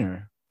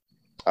trainer?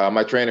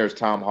 My trainer is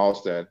Tom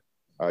Halstead.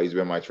 He's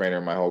been my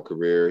trainer my whole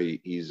career.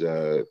 He's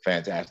a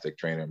fantastic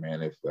trainer,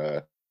 man.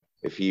 I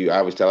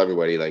always tell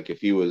everybody, like,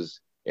 if he was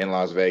in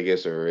Las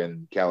Vegas or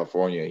in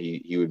California,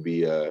 he would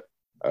be a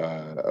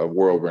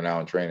world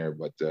renowned trainer.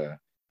 But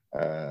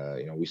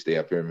we stay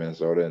up here in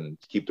Minnesota and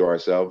keep to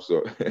ourselves.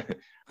 So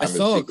I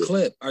saw a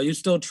clip. Are you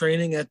still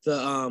training at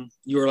the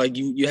you were like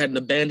you had an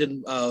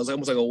abandoned it was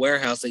almost like a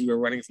warehouse that you were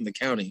running from the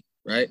county,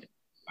 right?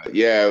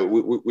 Yeah,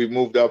 we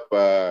moved up.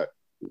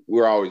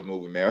 We're always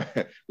moving, man.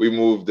 We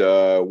moved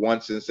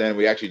once since then.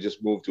 We actually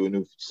just moved to a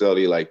new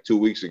facility like 2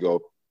 weeks ago.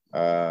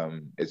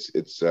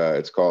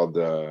 It's called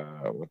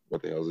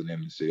what the hell is the name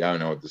of the city? I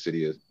don't know what the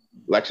city is.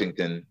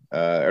 Lexington,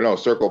 or no,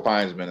 Circle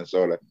Pines,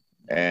 Minnesota,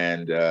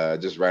 and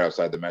just right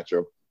outside the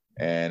metro.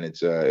 And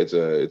it's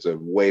a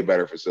way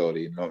better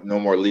facility. No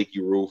more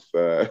leaky roof.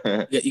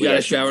 You got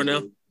a shower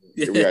now?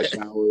 We got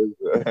showers.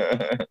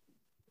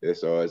 Yeah,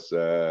 so it's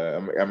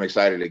I'm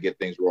excited to get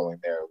things rolling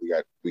there.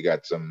 We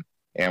got some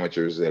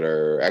amateurs that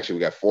are actually,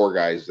 we got 4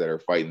 guys that are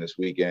fighting this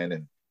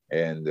weekend,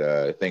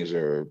 and things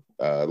are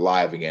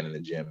live again in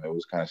the gym. It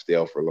was kind of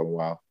stale for a little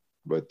while,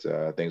 but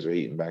things are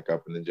heating back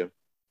up in the gym.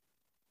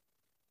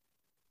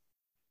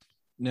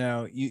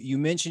 Now, you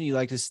mentioned you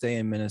like to stay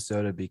in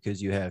Minnesota because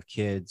you have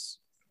kids.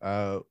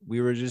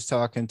 We were just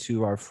talking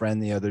to our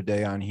friend the other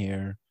day on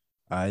here.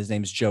 His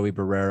name's Joey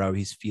Barrero.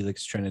 He's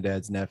Felix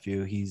Trinidad's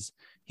nephew. He's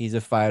a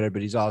fighter,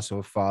 but he's also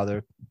a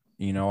father.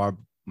 You know,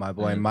 my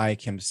boy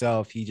Mike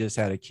himself, he just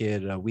had a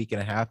kid a week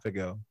and a half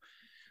ago.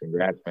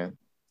 Congrats, man.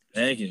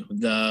 Thank you.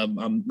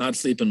 I'm not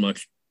sleeping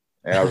much.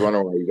 Hey, I was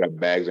wondering why you got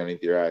bags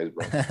underneath your eyes,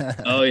 bro.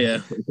 Oh, yeah.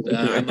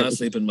 I'm not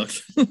sleeping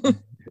much.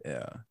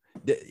 Yeah.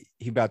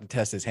 He about to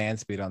test his hand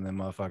speed on them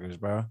motherfuckers,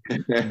 bro.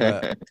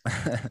 But,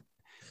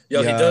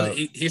 Yo, yeah.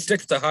 He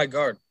sticks to high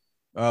guard.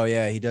 Oh,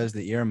 yeah, he does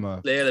the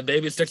earmuff. Yeah, the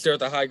baby sticks there at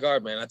the high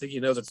guard, man. I think he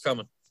knows it's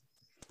coming.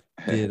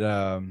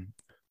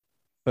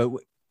 But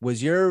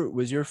was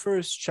your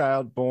first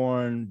child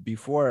born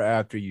before or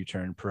after you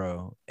turned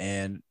pro?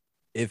 And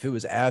if it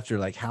was after,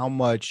 like, how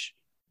much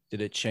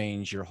did it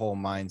change your whole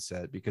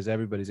mindset? Because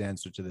everybody's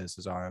answer to this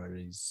is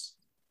always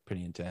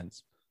pretty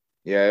intense.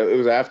 Yeah, it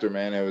was after,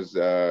 man. It was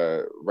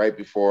right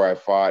before I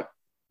fought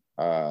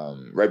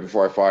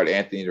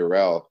Anthony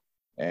Durrell.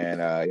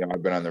 And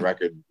I've been on the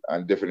record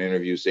on different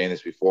interviews saying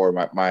this before.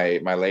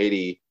 My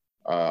lady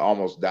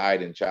almost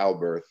died in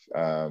childbirth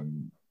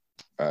when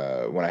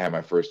I had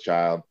my first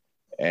child.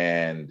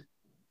 And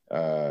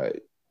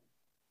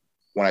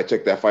when I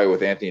took that fight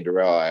with Anthony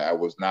Durrell, I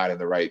was not in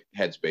the right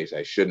headspace.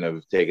 I shouldn't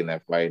have taken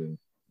that fight, and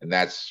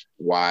that's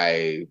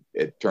why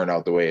it turned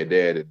out the way it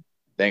did. And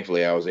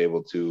thankfully, I was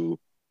able to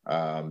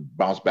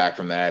bounce back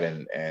from that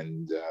and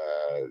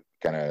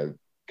kind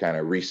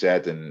of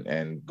reset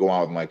and go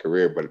on with my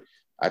career. But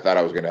I thought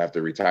I was going to have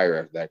to retire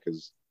after that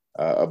because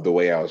of the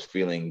way I was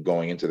feeling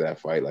going into that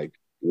fight, like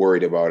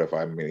worried about if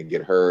I'm going to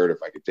get hurt, if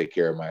I could take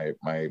care of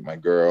my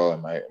girl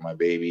and my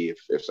baby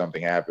if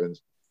something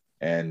happens.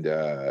 And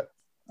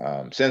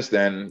since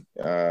then,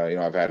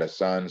 I've had a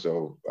son.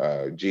 So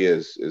Gia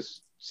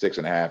is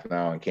 6.5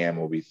 now, and Cam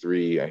will be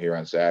 3 here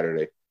on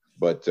Saturday.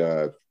 But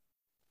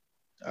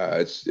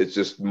it's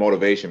just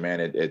motivation, man.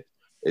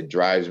 It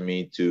drives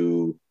me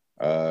to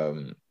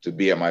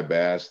be at my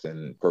best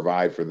and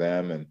provide for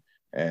them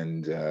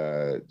and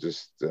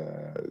just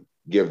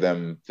give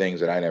them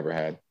things that I never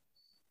had.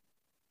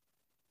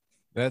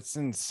 That's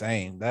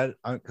insane. That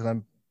because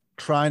I'm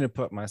trying to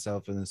put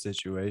myself in the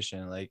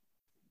situation. Like,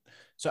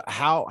 so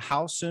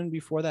how soon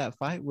before that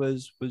fight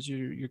was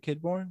your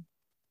kid born?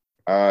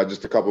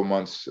 Just a couple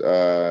months.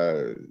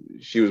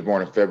 She was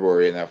born in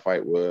February, and that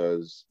fight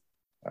was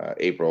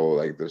April,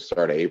 like the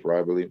start of April,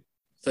 I believe.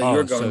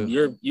 So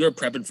you're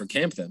prepping for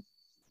camp then?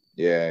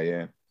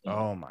 Yeah.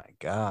 Oh my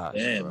God.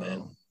 Yeah,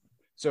 man.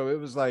 So it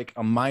was like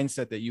a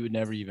mindset that you would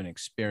never even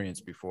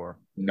experienced before.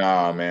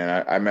 No,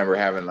 man. I remember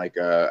having like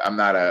I'm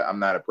not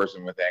a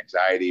person with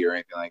anxiety or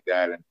anything like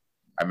that. And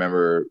I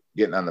remember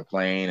getting on the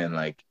plane and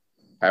like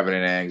having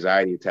an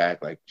anxiety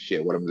attack, like,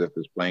 shit, what happens if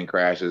this plane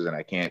crashes and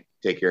I can't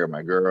take care of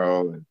my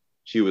girl? And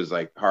she was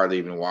like hardly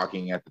even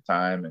walking at the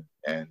time.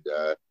 And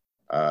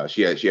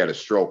she had a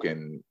stroke,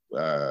 and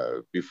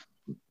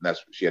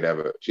she had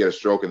a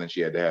stroke, and then she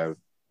had to have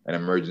an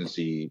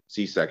emergency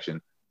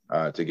C-section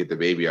to get the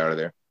baby out of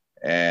there.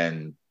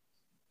 And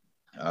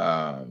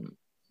I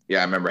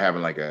remember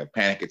having like a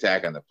panic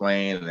attack on the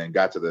plane, and then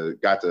got to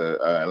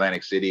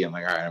Atlantic City. I'm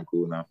like, all right, I'm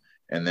cool now.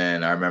 And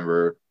then I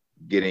remember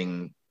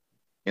getting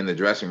in the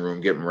dressing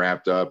room, getting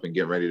wrapped up and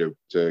getting ready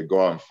to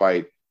go out and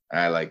fight. And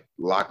I like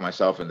locked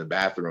myself in the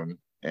bathroom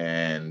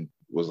and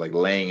was like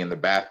laying in the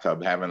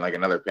bathtub having like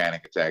another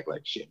panic attack.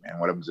 Like, shit, man,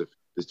 what happens if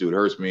this dude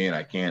hurts me and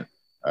I can't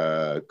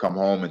come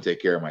home and take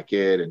care of my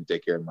kid and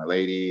take care of my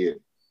lady?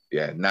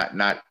 yeah,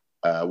 not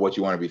what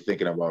you want to be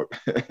thinking about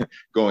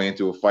going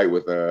into a fight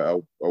with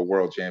a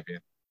world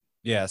champion.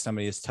 Yeah,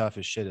 somebody as tough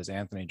as shit as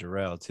Anthony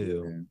Jarrell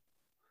too.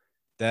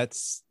 Yeah.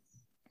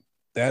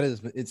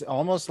 It's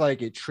almost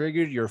like it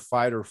triggered your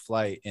fight or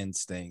flight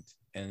instinct,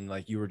 and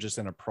like you were just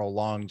in a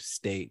prolonged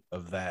state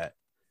of that.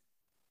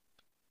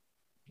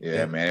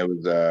 Yeah, man, it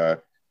was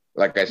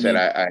like I said,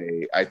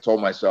 I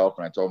told myself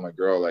and I told my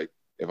girl, like,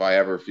 if I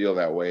ever feel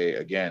that way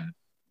again,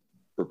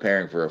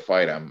 preparing for a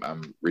fight,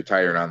 I'm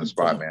retiring on the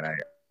spot, man.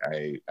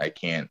 I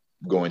can't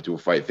go into a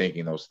fight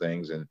thinking those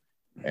things and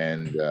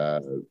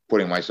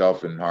putting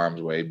myself in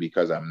harm's way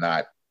because I'm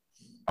not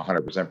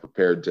 100%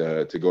 prepared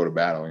to go to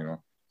battle, you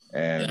know.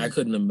 And yeah, I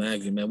couldn't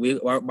imagine, man.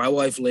 My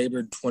wife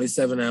labored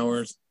 27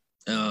 hours,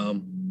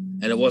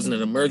 and it wasn't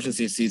an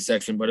emergency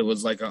C-section, but it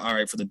was like, all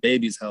right, for the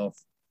baby's health,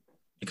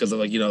 because of,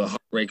 like, you know, the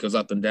heart rate goes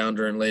up and down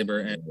during labor,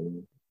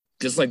 and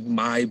just like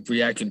my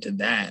reaction to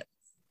that,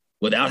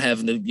 without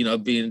having to, you know,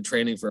 be in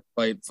training for a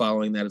fight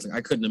following that, it's like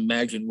I couldn't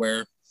imagine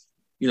where,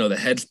 you know, the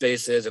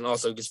headspace is, and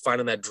also just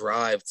finding that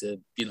drive to,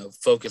 you know,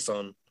 focus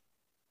on,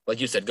 like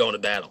you said, going to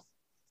battle.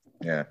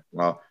 Yeah,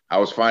 well, I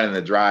was finding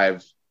the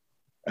drive,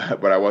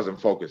 but I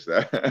wasn't focused.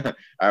 I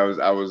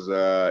was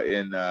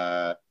in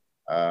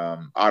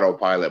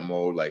autopilot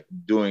mode, like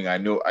I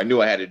knew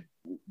I had to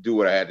do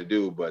what I had to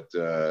do, but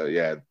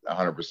yeah,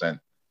 100%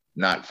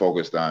 not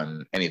focused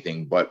on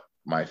anything but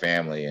my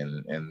family,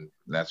 and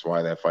that's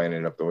why that fight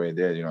ended up the way it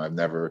did. You know,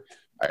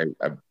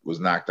 I was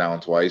knocked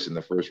down twice in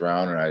the first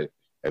round, and I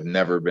have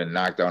never been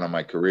knocked down in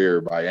my career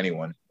by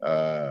anyone,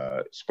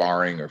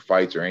 sparring or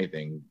fights or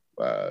anything,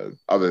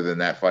 other than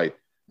that fight.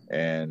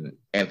 And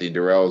Anthony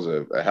Jarrell's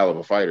a hell of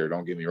a fighter.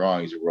 Don't get me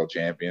wrong; he's a world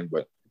champion,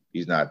 but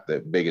he's not the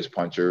biggest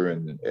puncher.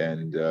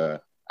 And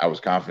I was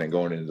confident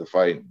going into the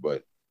fight,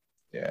 but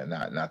yeah,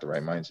 not the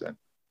right mindset.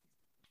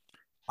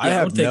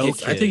 I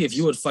think if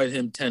you would fight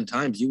him 10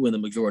 times, you win the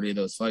majority of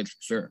those fights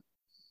for sure.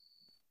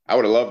 I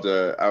would have loved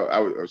to. I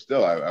would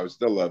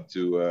still love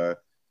to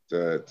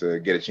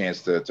get a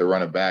chance to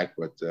run it back,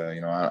 but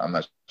you know, I'm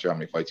not sure how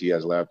many fights he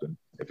has left, and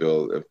if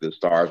the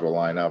stars will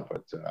line up.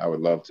 But I would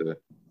love to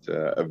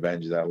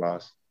avenge that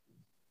loss.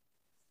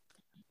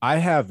 I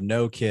have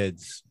no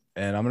kids,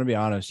 and I'm gonna be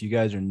honest, you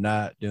guys are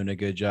not doing a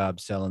good job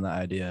selling the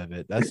idea of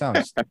it. That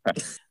sounds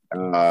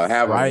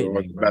have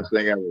the best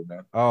thing ever,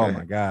 man. Oh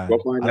my god! Go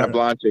find that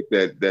blonde chick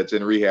that's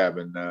in rehab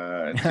and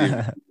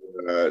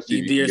see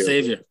you be your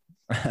savior.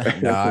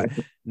 I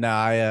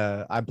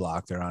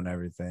blocked her on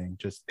everything.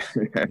 Just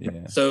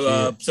yeah.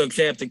 So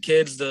Champ, the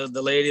kids, the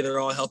lady, they're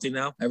all healthy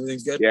now.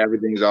 Everything's good. Yeah,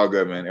 everything's all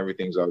good, man.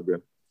 Everything's all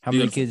good. How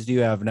many kids do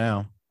you have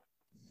now?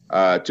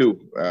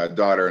 2,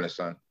 daughter and a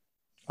son.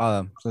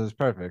 Oh, so it's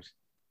perfect.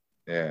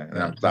 Yeah, and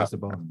I'm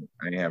stopping.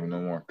 I ain't having no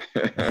more.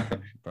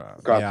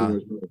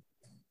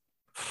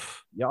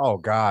 Yeah. Oh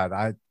God,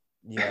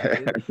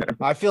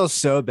 I feel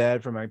so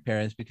bad for my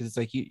parents because it's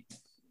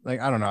like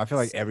I don't know. I feel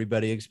like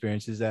everybody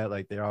experiences that.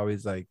 Like they're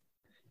always like,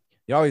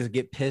 you always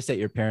get pissed at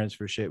your parents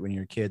for shit when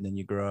you're a kid, and then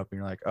you grow up and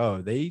you're like,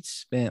 oh, they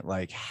spent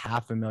like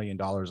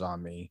 $500,000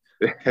 on me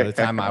by the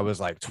time I was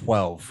like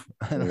 12.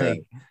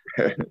 Like,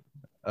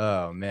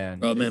 oh man.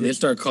 Oh man, they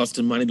start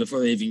costing money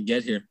before they even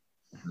get here.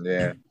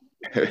 Yeah.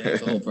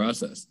 It's the whole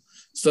process.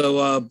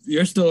 So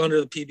you're still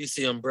under the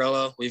PBC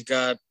umbrella. We've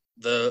got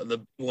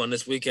the one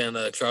this weekend,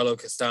 Charlo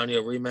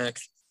Castaño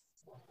rematch.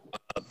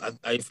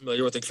 Are you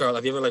familiar with the Charlo?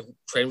 Have you ever like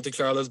trained with the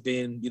Charlos,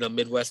 being, you know,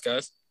 Midwest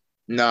guys?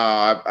 No,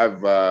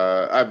 I've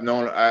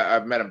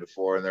met them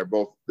before, and they're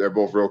both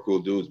real cool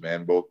dudes,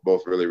 man.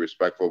 Both really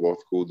respectful, both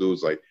cool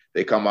dudes. Like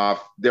they come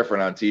off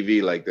different on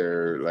TV, like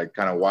they're like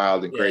kind of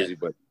wild and crazy,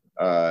 but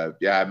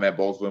yeah, I met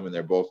both of them, and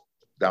they're both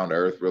down to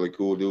earth, really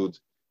cool dudes.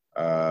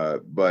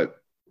 But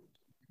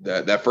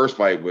that first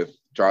fight with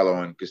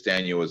Charlo and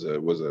Castaño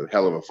was a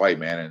hell of a fight,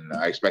 man, and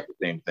I expect the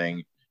same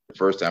thing the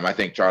first time. I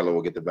think Charlo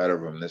will get the better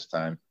of him this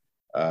time.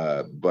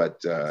 But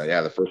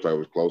yeah, the first fight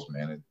was close,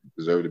 man. It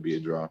deserved to be a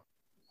draw.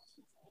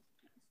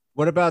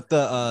 What about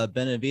the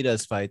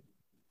Benavidez fight?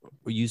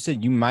 You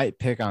said you might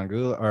pick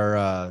Angulo,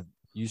 or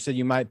you said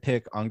you might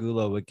pick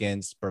Angulo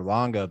against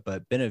Berlanga,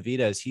 but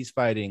Benavidez, he's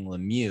fighting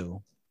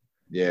Lemieux.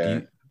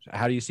 Yeah.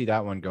 How do you see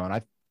that one going?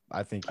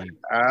 I think he.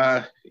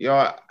 You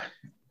know,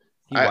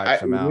 he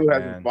wipes him out. Lemieux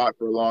hasn't fought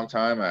for a long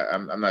time.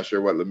 I'm not sure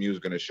what Lemieux is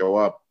going to show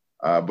up.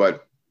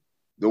 But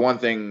the one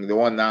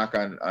knock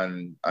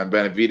on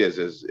Benavidez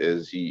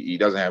is he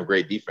doesn't have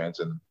great defense,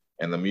 and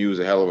Lemieux is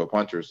a hell of a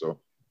puncher. So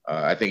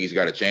I think he's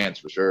got a chance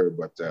for sure.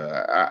 But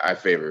I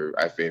favor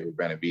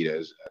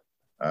Benavidez.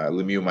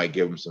 Lemieux might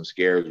give him some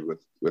scares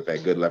with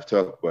that good left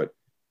hook, but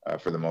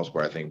for the most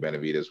part, I think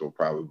Benavidez will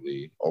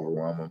probably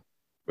overwhelm him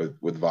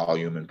with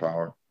volume and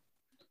power.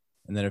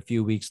 And then a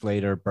few weeks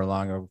later,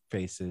 Berlanga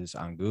faces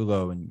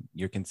Angulo, and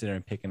you're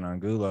considering picking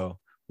Angulo.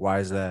 Why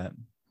is that?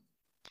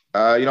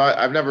 You know,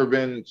 I've never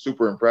been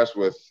super impressed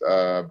with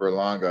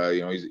Berlanga.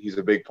 You know, he's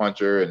a big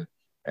puncher,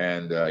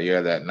 and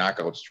yeah, that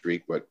knockout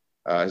streak. But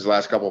his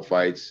last couple of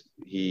fights,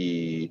 when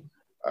he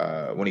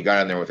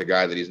got in there with a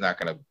guy that he's not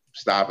going to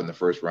stop in the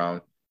first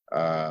round,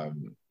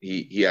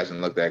 he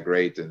hasn't looked that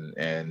great,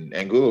 and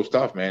Angulo's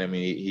tough, man. I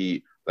mean,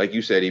 he like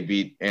you said, he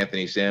beat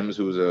Anthony Sims,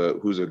 who's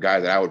a guy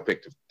that I would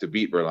pick to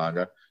beat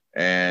Berlanga,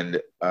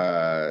 and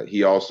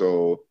he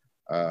also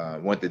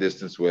went the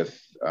distance with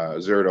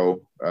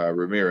Zurdo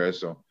Ramirez.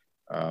 So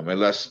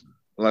unless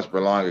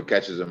Berlanga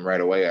catches him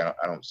right away, I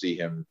don't see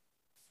him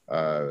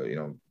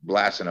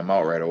blasting him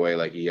out right away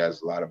like he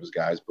has a lot of his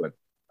guys. But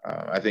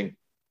I think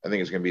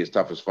it's going to be his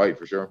toughest fight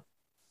for sure.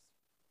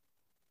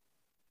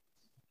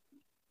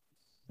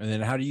 And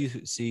then how do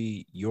you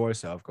see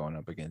yourself going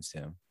up against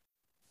him?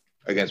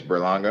 Against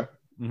Berlanga?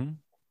 Mm-hmm.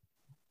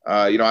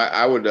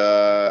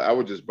 I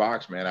would just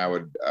box, man. I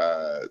would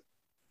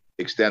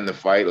extend the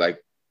fight, like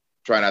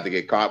try not to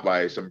get caught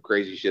by some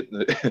crazy shit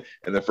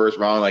in the first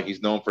round, like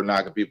he's known for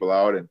knocking people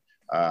out. And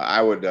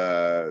I would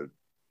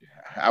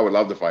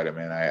love to fight him,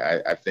 man.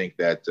 I think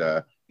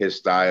that his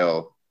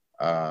style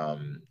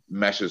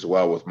meshes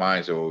well with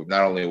mine. So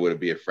not only would it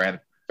be a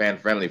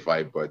fan-friendly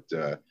fight, but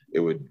it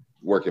would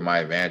work in my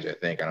advantage. I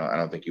think. I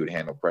don't think he would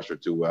handle pressure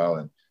too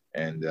well,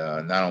 and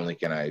not only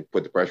can I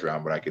put the pressure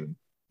on, but I can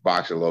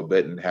box a little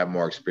bit and have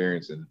more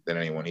experience than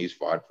anyone he's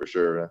fought for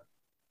sure.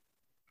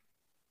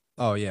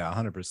 Oh yeah, 100%.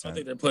 I don't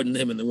think they're putting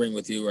him in the ring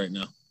with you right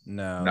now.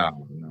 No,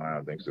 I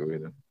don't think so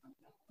either.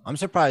 I'm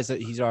surprised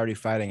that he's already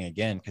fighting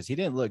again because he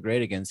didn't look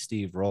great against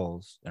Steve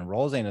Rolls, and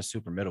Rolls ain't a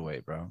super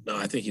middleweight, bro. No,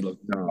 I think he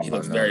looked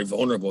very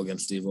vulnerable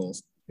against Steve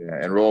Rolls. Yeah,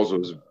 and Rolls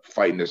was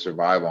fighting to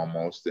survive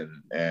almost,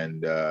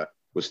 and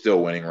was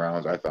still winning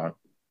rounds, I thought.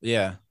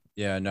 Yeah.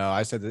 No,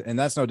 I said that, and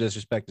that's no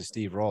disrespect to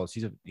Steve Rolls.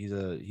 He's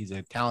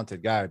a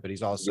talented guy, but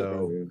he's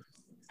also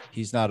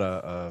he's not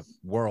a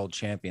world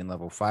champion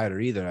level fighter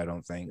either. I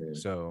don't think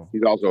so.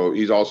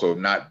 He's also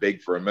not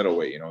big for a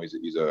middleweight.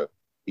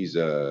 He's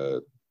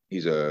a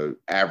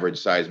average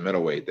size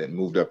middleweight that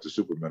moved up to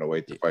super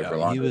middleweight to fight for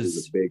long. He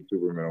was a big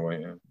super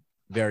middleweight. Yeah.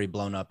 Very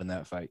blown up in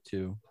that fight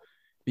too.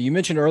 But you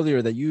mentioned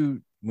earlier that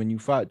when you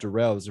fought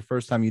Dirrell, it was the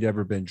first time you'd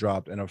ever been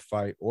dropped in a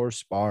fight or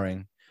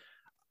sparring.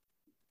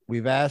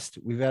 We've asked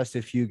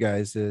a few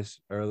guys this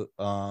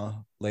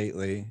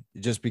lately,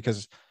 just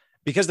because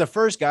the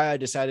first guy I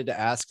decided to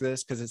ask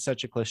this because it's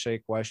such a cliche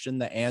question.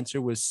 The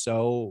answer was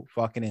so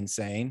fucking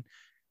insane.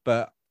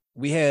 But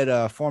we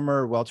had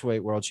former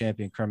welterweight world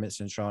champion Kermit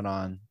Cintron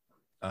on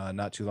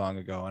not too long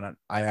ago, and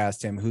I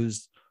asked him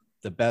who's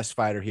the best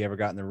fighter he ever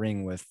got in the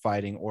ring with,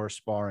 fighting or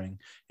sparring,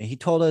 and he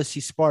told us he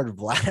sparred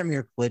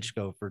Vladimir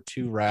Klitschko for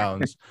 2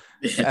 rounds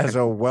as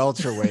a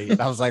welterweight.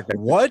 And I was like,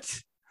 what?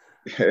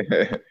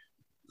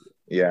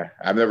 Yeah,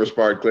 I've never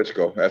sparred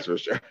Klitschko, that's for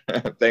sure.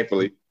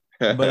 Thankfully.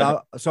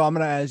 But so I'm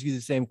going to ask you the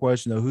same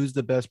question though. Who's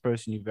the best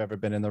person you've ever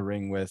been in the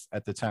ring with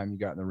at the time you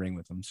got in the ring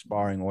with him,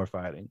 sparring or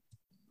fighting?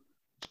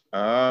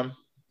 I've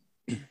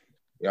been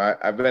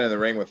in the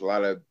ring with a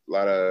lot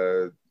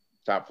of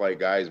top flight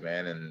guys,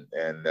 man,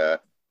 and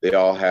they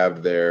all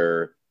have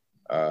their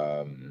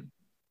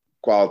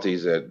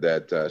qualities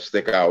that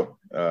stick out.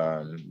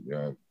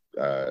 Jermaine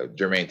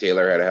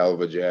Taylor had a hell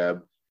of a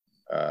jab.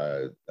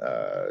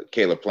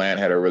 Caleb Plant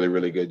had a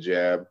really good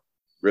jab.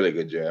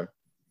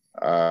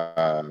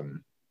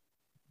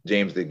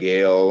 James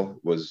DeGale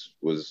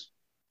was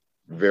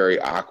very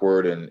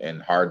awkward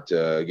and hard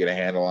to get a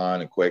handle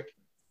on and quick.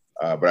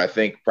 But I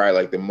think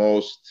probably like the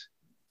most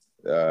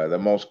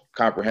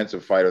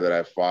comprehensive fighter that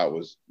I fought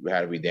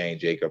had to be Danny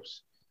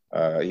Jacobs.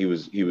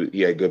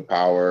 He had good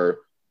power,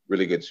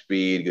 really good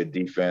speed, good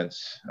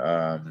defense.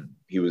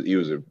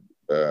 He's a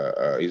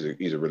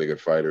really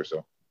good fighter.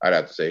 So I'd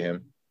have to say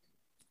him.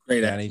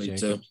 Great athlete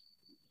too.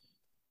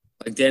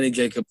 Like Danny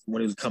Jacobs,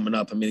 when he was coming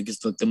up, I mean,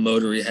 just the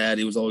motor he had,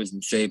 he was always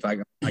in shape. I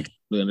can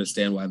really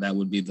understand why that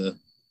would be the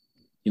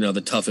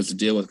toughest to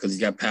deal with because he's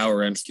got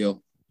power and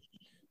skill.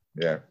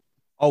 Yeah.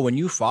 Oh, when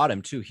you fought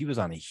him too, he was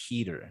on a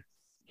heater.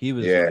 He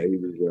was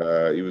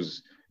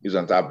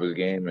on top of his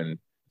game,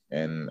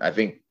 and I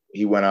think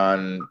he went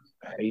on.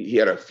 He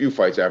had a few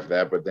fights after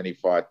that, but then he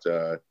fought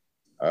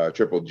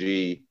Triple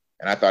G,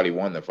 and I thought he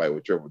won the fight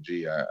with Triple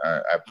G.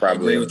 I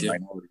probably am a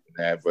minority in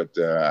that, but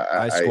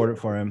I scored it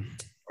for him.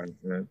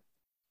 Yeah.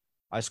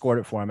 I scored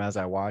it for him as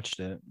I watched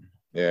it.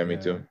 Yeah, me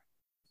too.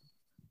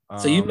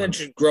 So you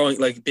mentioned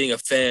being a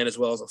fan as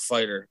well as a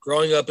fighter.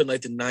 Growing up in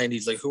like the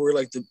 90s, like who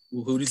do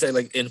you say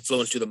like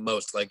influenced you the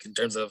most, like in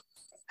terms of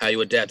how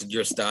you adapted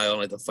your style and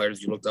like the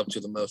fighters you looked up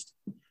to the most?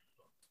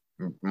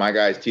 My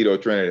guy's Tito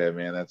Trinidad,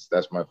 man.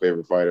 That's my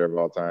favorite fighter of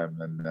all time,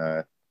 and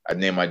I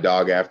named my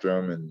dog after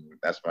him, and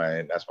that's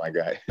my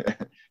guy.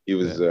 he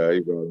was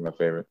my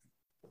favorite.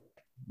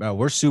 Well,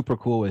 we're super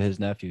cool with his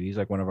nephew. He's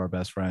like one of our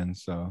best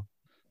friends. So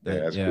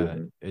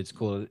cool, it's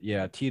cool.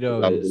 Yeah,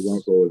 Tito his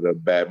uncle was a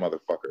bad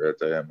motherfucker. I'll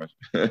tell you that much.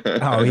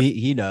 Oh,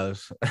 he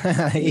knows.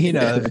 He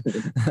knows.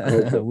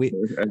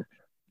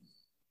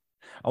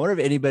 I wonder if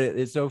anybody.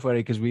 It's so funny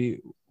because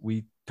we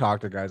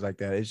talk to guys like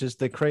that. It's just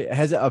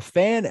has a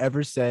fan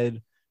ever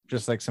said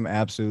just like some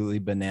absolutely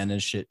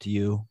bananas shit to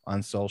you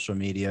on social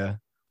media,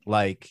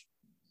 like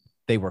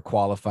they were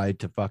qualified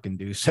to fucking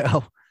do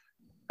so?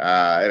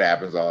 It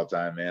happens all the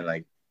time, man.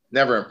 Like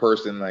never in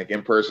person. Like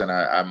in person,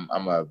 I'm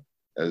a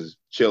as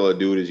chill a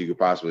dude as you could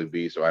possibly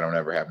be. So I don't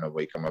ever have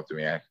nobody come up to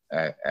me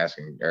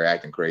asking or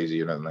acting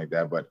crazy or nothing like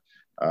that. But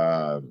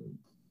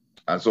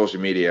on social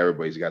media,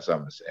 everybody's got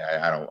something to say.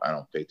 I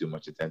don't pay too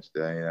much attention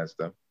to any of that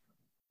stuff.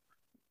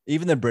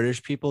 Even the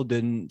British people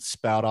didn't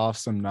spout off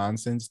some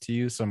nonsense to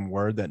you, some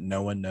word that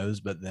no one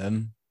knows but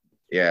them.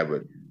 Yeah,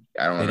 but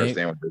I don't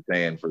understand what they're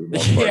saying for the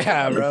most part.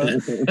 Yeah, bro.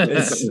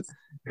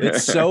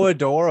 It's so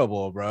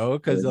adorable, bro,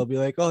 because they'll be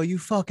like, "Oh, you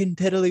fucking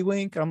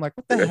tiddlywink." I'm like,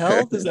 "What the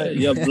hell does that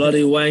mean?" You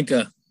bloody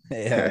wanker.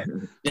 Yeah.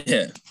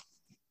 Yeah.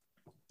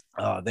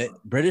 Oh,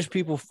 British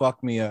people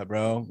fuck me up,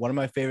 bro. One of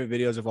my favorite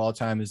videos of all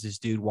time is this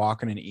dude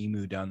walking an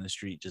emu down the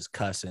street just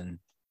cussing.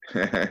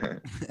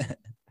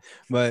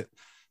 But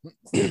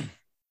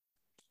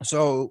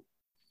so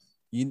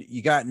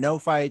you got no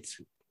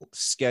fights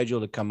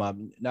scheduled to come up,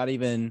 not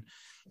even,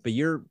 but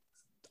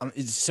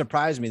it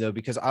surprised me though,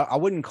 because I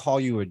wouldn't call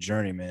you a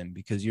journeyman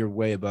because you're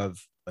way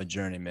above a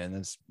journeyman.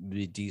 That's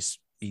be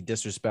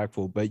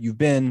disrespectful, but you've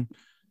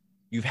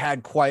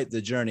had quite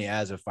the journey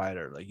as a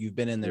fighter. Like you've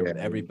been in there with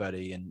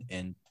everybody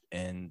and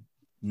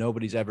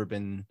nobody's ever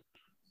been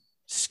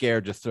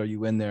scared to throw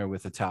you in there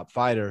with a top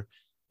fighter.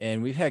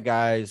 And we've had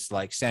guys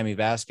like Sammy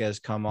Vasquez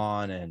come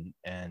on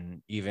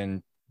and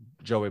even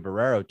Joey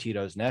Barrero,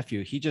 Tito's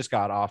nephew. He just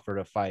got offered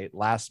a fight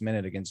last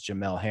minute against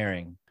Jamel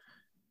Herring,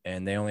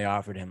 and they only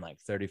offered him like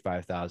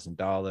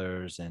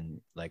 $35,000,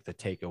 and like the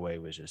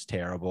takeaway was just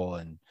terrible.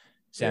 And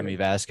Sammy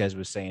Vasquez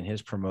was saying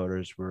his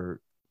promoters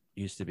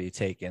used to be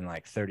taking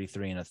like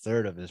 33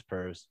 1/3 of his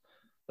purse.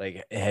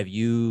 Like, have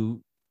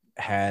you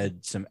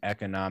had some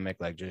economic,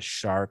 like just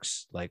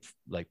sharks, like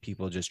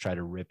people just try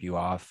to rip you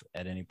off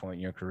at any point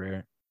in your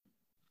career?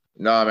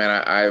 No, man,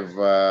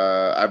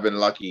 I've been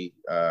lucky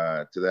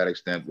to that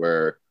extent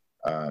where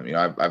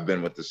I've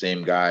been with the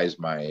same guys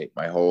my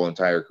whole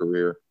entire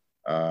career.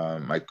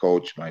 My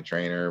coach, my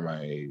trainer,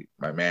 my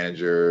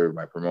manager,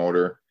 my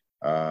promoter.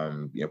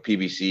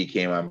 PBC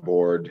came on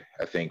board,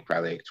 I think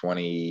probably like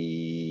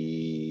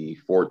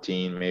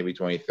 2014, maybe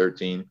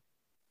 2013.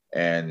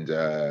 And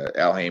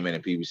Al Heyman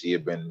and PBC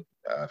have been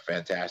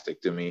fantastic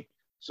to me.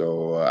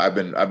 So I've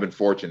been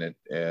fortunate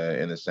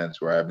in the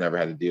sense where I've never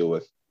had to deal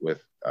with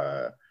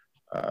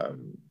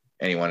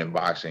anyone in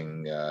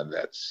boxing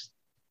that's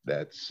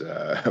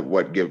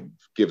what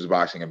gives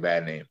boxing a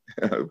bad name.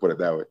 Put it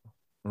that way.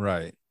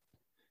 Right.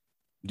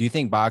 Do you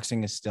think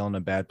boxing is still in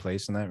a bad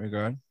place in that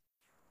regard?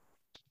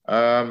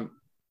 I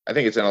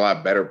think it's in a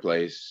lot better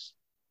place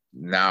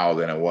now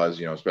than it was,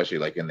 especially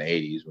like in the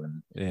 80s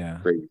when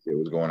crazy shit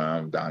was going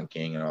on, Don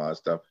King and all that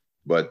stuff.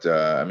 But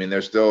I mean,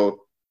 there's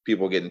still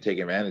people getting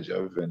taken advantage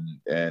of,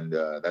 and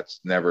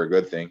that's never a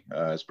good thing,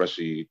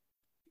 especially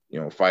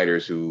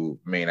fighters who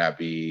may not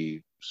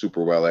be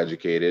super well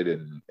educated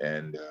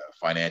and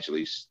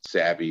financially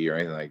savvy or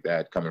anything like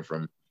that. Coming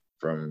from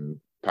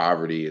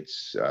poverty,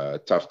 it's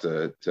tough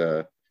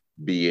to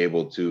be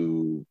able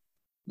to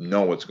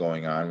know what's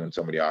going on when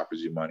somebody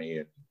offers you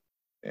money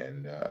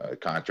and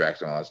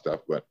contracts and all that stuff.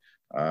 But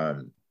I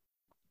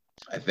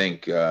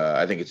think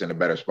it's in a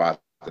better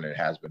spot than it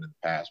has been in the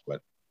past.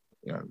 But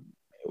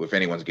if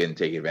anyone's getting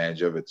taken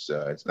advantage of, it's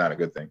not a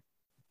good thing.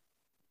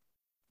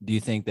 Do you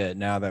think that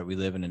now that we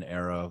live in an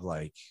era of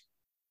like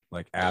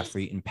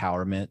athlete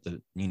empowerment,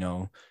 that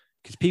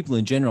because people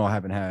in general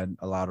haven't had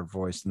a louder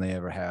voice than they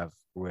ever have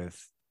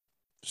with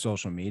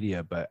social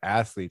media, but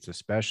athletes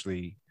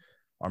especially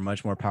are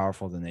much more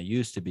powerful than they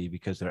used to be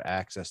because their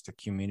access to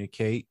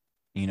communicate,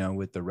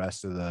 with the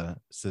rest of the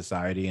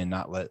society and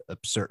not let a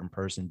certain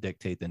person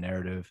dictate the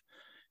narrative.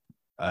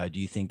 Do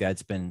you think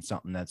that's been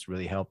something that's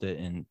really helped it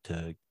and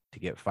to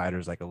get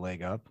fighters like a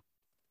leg up?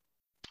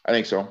 I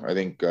think so. I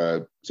think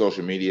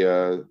social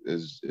media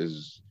has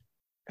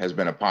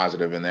been a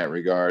positive in that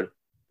regard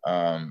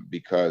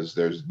because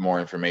there's more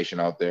information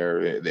out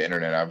there. The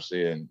internet,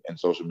 obviously, and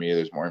social media.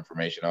 There's more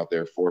information out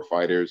there for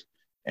fighters.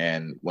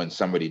 And when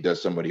somebody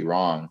does somebody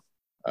wrong,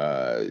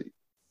 the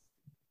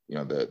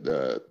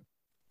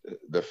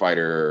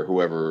fighter,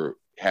 whoever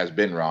has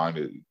been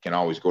wronged, can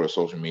always go to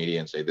social media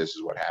and say this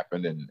is what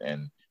happened,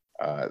 and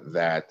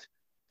that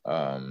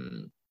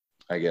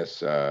I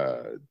guess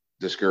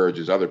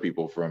discourages other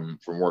people from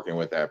working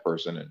with that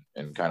person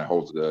and kind of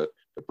holds the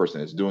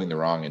person that's doing the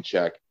wrong in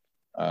check.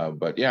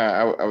 But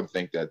yeah, I would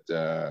think that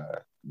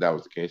that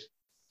was the case.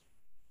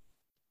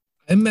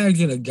 I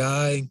imagine a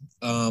guy,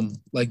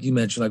 like you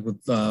mentioned, like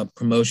with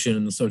promotion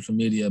and the social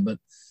media, but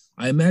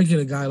I imagine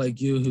a guy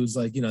like you who's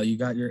like, you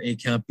got your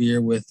 8-count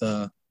beer with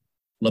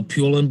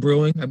Lupulin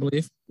Brewing, I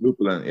believe.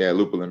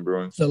 Lupulin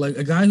Brewing. So like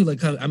a guy who I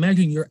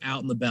imagine you're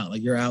out and about,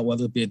 like you're out,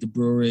 whether it be at the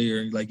brewery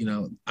or like,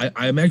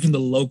 I imagine the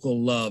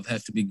local love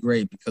has to be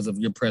great because of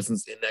your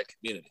presence in that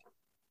community.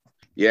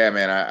 Yeah,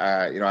 man.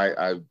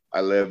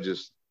 I live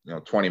just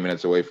 20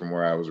 minutes away from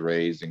where I was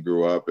raised and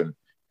grew up, and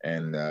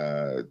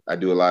I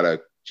do a lot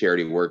of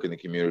charity work in the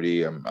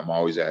community. I'm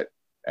always at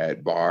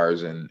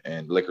bars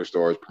and liquor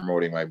stores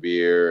promoting my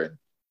beer,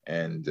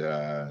 and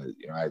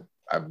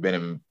I've been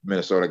in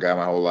Minnesota guy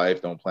my whole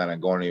life. Don't plan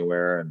on going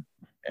anywhere,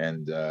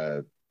 and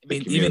I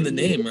mean, even the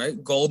name,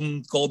 right?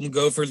 Golden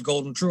Gophers,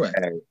 Golden Truex.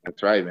 Hey,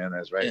 that's right, man.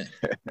 That's right. Yeah.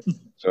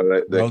 So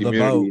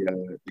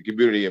the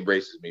community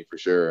embraces me for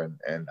sure,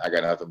 and I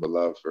got nothing but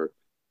love for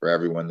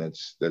everyone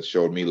that's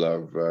showed me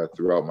love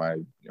throughout my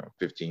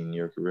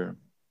 15-year career.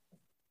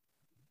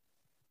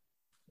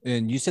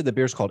 And you said the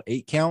beer's called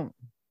 8 Count?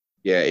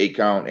 Yeah, 8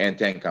 count and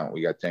 10 count.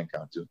 We got 10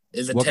 count too.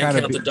 Is it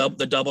 10 count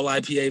the double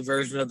IPA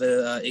version of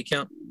the 8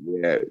 count?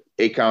 Yeah,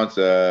 8 counts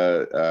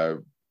a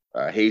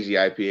hazy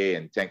IPA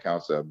and 10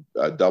 counts a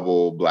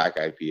double black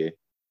IPA.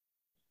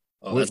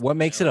 Oh, what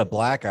makes it a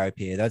black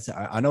IPA?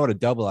 I know what a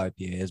double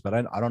IPA is, but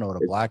I don't know what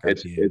a black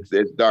IPA is.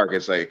 It's dark.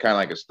 It's like kind of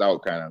like a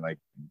stout, kind of like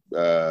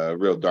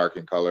real dark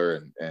in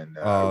color and.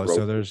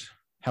 So there's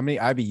how many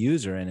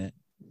IBUs are in it?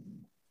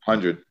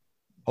 100.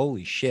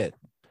 Holy shit!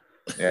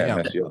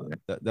 Yeah,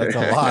 that's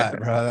a lot,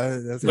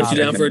 bro. That's put you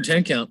down for a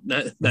 10 count.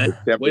 Not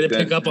way to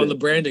pick up on the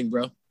branding,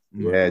 bro.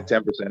 Yeah,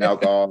 10%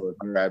 alcohol,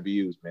 100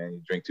 IBUs, man.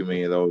 You drink too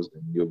many of those,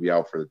 and you'll be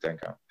out for the 10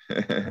 count.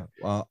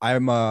 Well,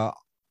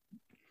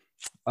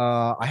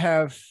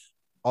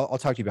 I'll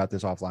talk to you about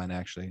this offline.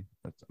 Actually,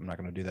 I'm not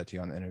going to do that to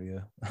you on the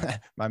interview.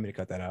 Mind me to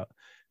cut that out.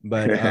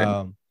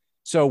 But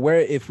so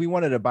if we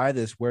wanted to buy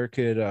this, where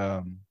could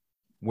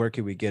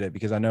we get it?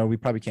 Because I know we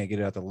probably can't get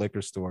it at the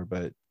liquor store,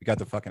 but we got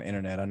the fucking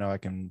internet. I know I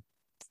can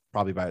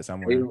probably buy it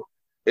somewhere.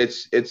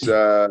 It's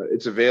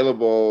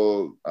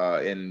available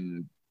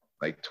in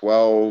like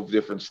 12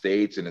 different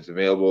states, and it's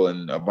available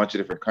in a bunch of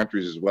different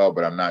countries as well.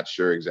 But I'm not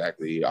sure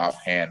exactly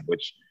offhand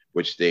which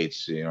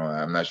states.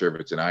 I'm not sure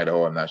if it's in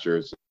Idaho. I'm not sure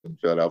it's in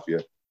Philadelphia,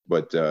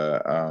 but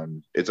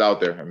it's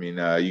out there. I mean,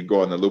 you can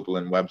go on the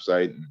Lupulin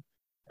website and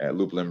at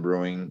Lupulin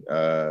Brewing,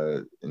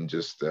 and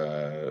just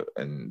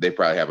and they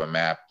probably have a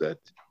map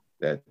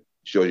that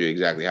shows you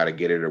exactly how to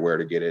get it or where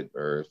to get it,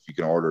 or if you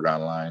can order it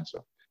online.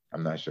 So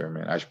I'm not sure,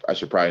 man. I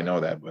should probably know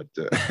that, but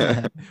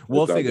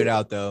we'll figure it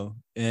out though.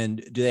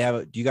 And do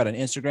you got an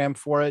Instagram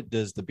for it?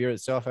 Does the beer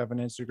itself have an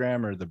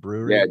Instagram, or the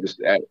brewery? Yeah,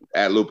 just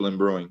at Lupulin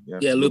Brewing.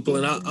 Yeah,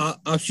 Lupulin.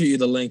 I'll shoot you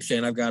the link,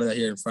 Shane. I've got it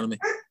here in front of me.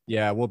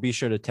 Yeah, we'll be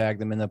sure to tag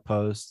them in the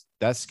post.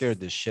 That scared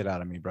the shit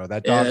out of me, bro.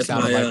 That dog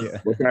sounded like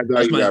it. What kind of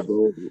dog you got,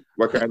 bro?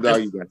 What kind of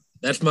dog you got?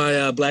 That's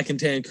my black and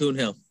tan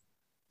coonhound.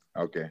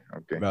 Okay.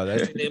 Bro,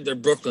 that's named her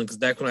Brooklyn because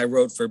back when I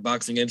wrote for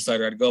Boxing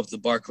Insider, I'd go up to the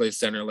Barclays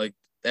Center like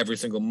every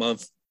single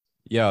month.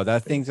 Yo,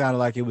 that thing sounded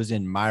like it was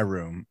in my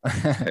room.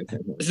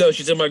 No,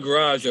 she's in my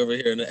garage over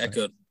here in the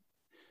Echo.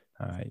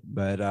 All right,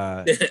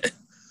 but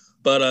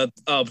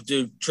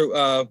dude,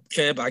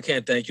 Champ, I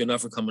can't thank you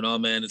enough for coming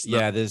on, man.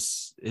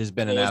 This has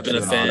been an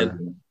absolute honor.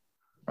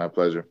 My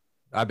pleasure.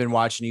 I've been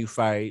watching you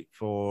fight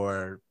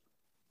for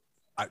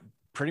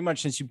pretty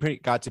much since you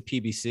got to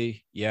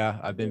PBC. Yeah,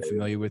 I've been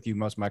familiar with you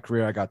most of my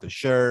career. I got the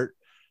shirt.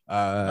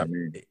 I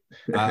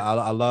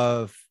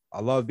love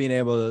being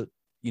able to.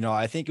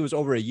 I think it was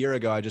over a year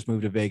ago, I just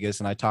moved to Vegas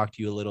and I talked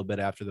to you a little bit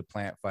after the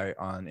Plant fight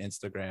on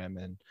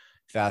Instagram, and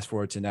fast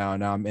forward to now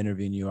I'm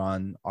interviewing you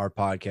on our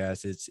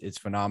podcast. It's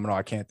phenomenal.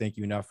 I can't thank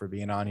you enough for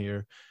being on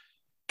here.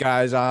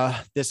 Guys,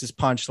 this is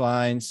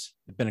Punchlines.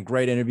 It's been a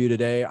great interview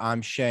today.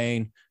 I'm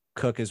Shane.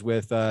 Cook is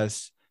with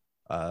us.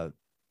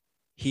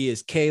 He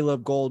is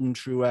Caleb Golden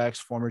Truex,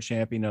 former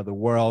champion of the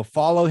world.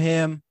 Follow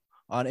him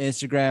on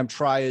Instagram.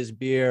 Try his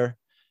beer.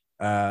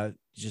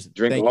 Just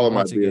drink all of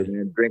my beer,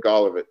 man. Drink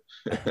all of it.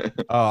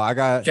 I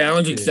got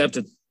challenge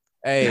accepted.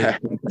 Hey,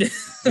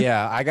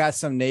 yeah, I got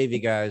some Navy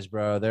guys,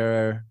 bro.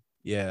 They'll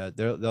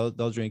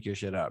drink your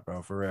shit up,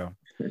 bro, for real.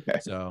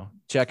 So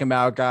check them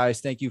out,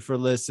 guys. Thank you for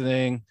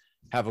listening.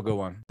 Have a good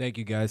one. Thank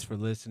you guys for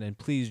listening.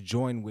 Please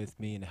join with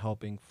me in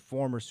helping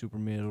former super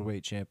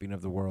middleweight champion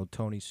of the world,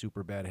 Tony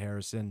Superbad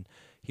Harrison.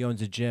 He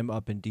owns a gym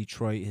up in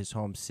Detroit, his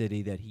home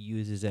city, that he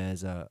uses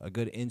as a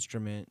good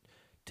instrument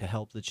to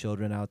help the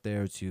children out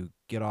there to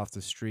get off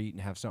the street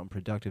and have something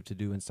productive to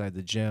do inside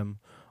the gym.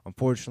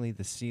 Unfortunately,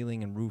 the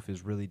ceiling and roof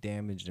is really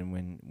damaged, and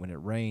when it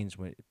rains,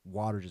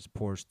 water just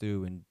pours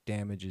through and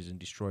damages and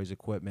destroys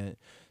equipment.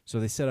 So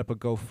they set up a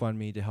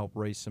GoFundMe to help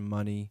raise some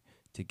money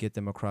to get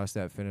them across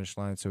that finish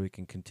line so he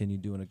can continue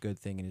doing a good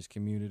thing in his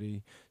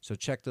community. So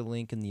check the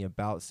link in the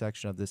About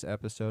section of this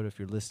episode if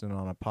you're listening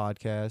on a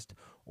podcast,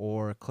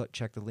 or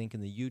check the link in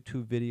the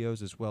YouTube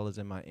videos as well as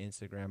in my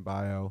Instagram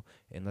bio,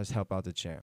 and let's help out the champ.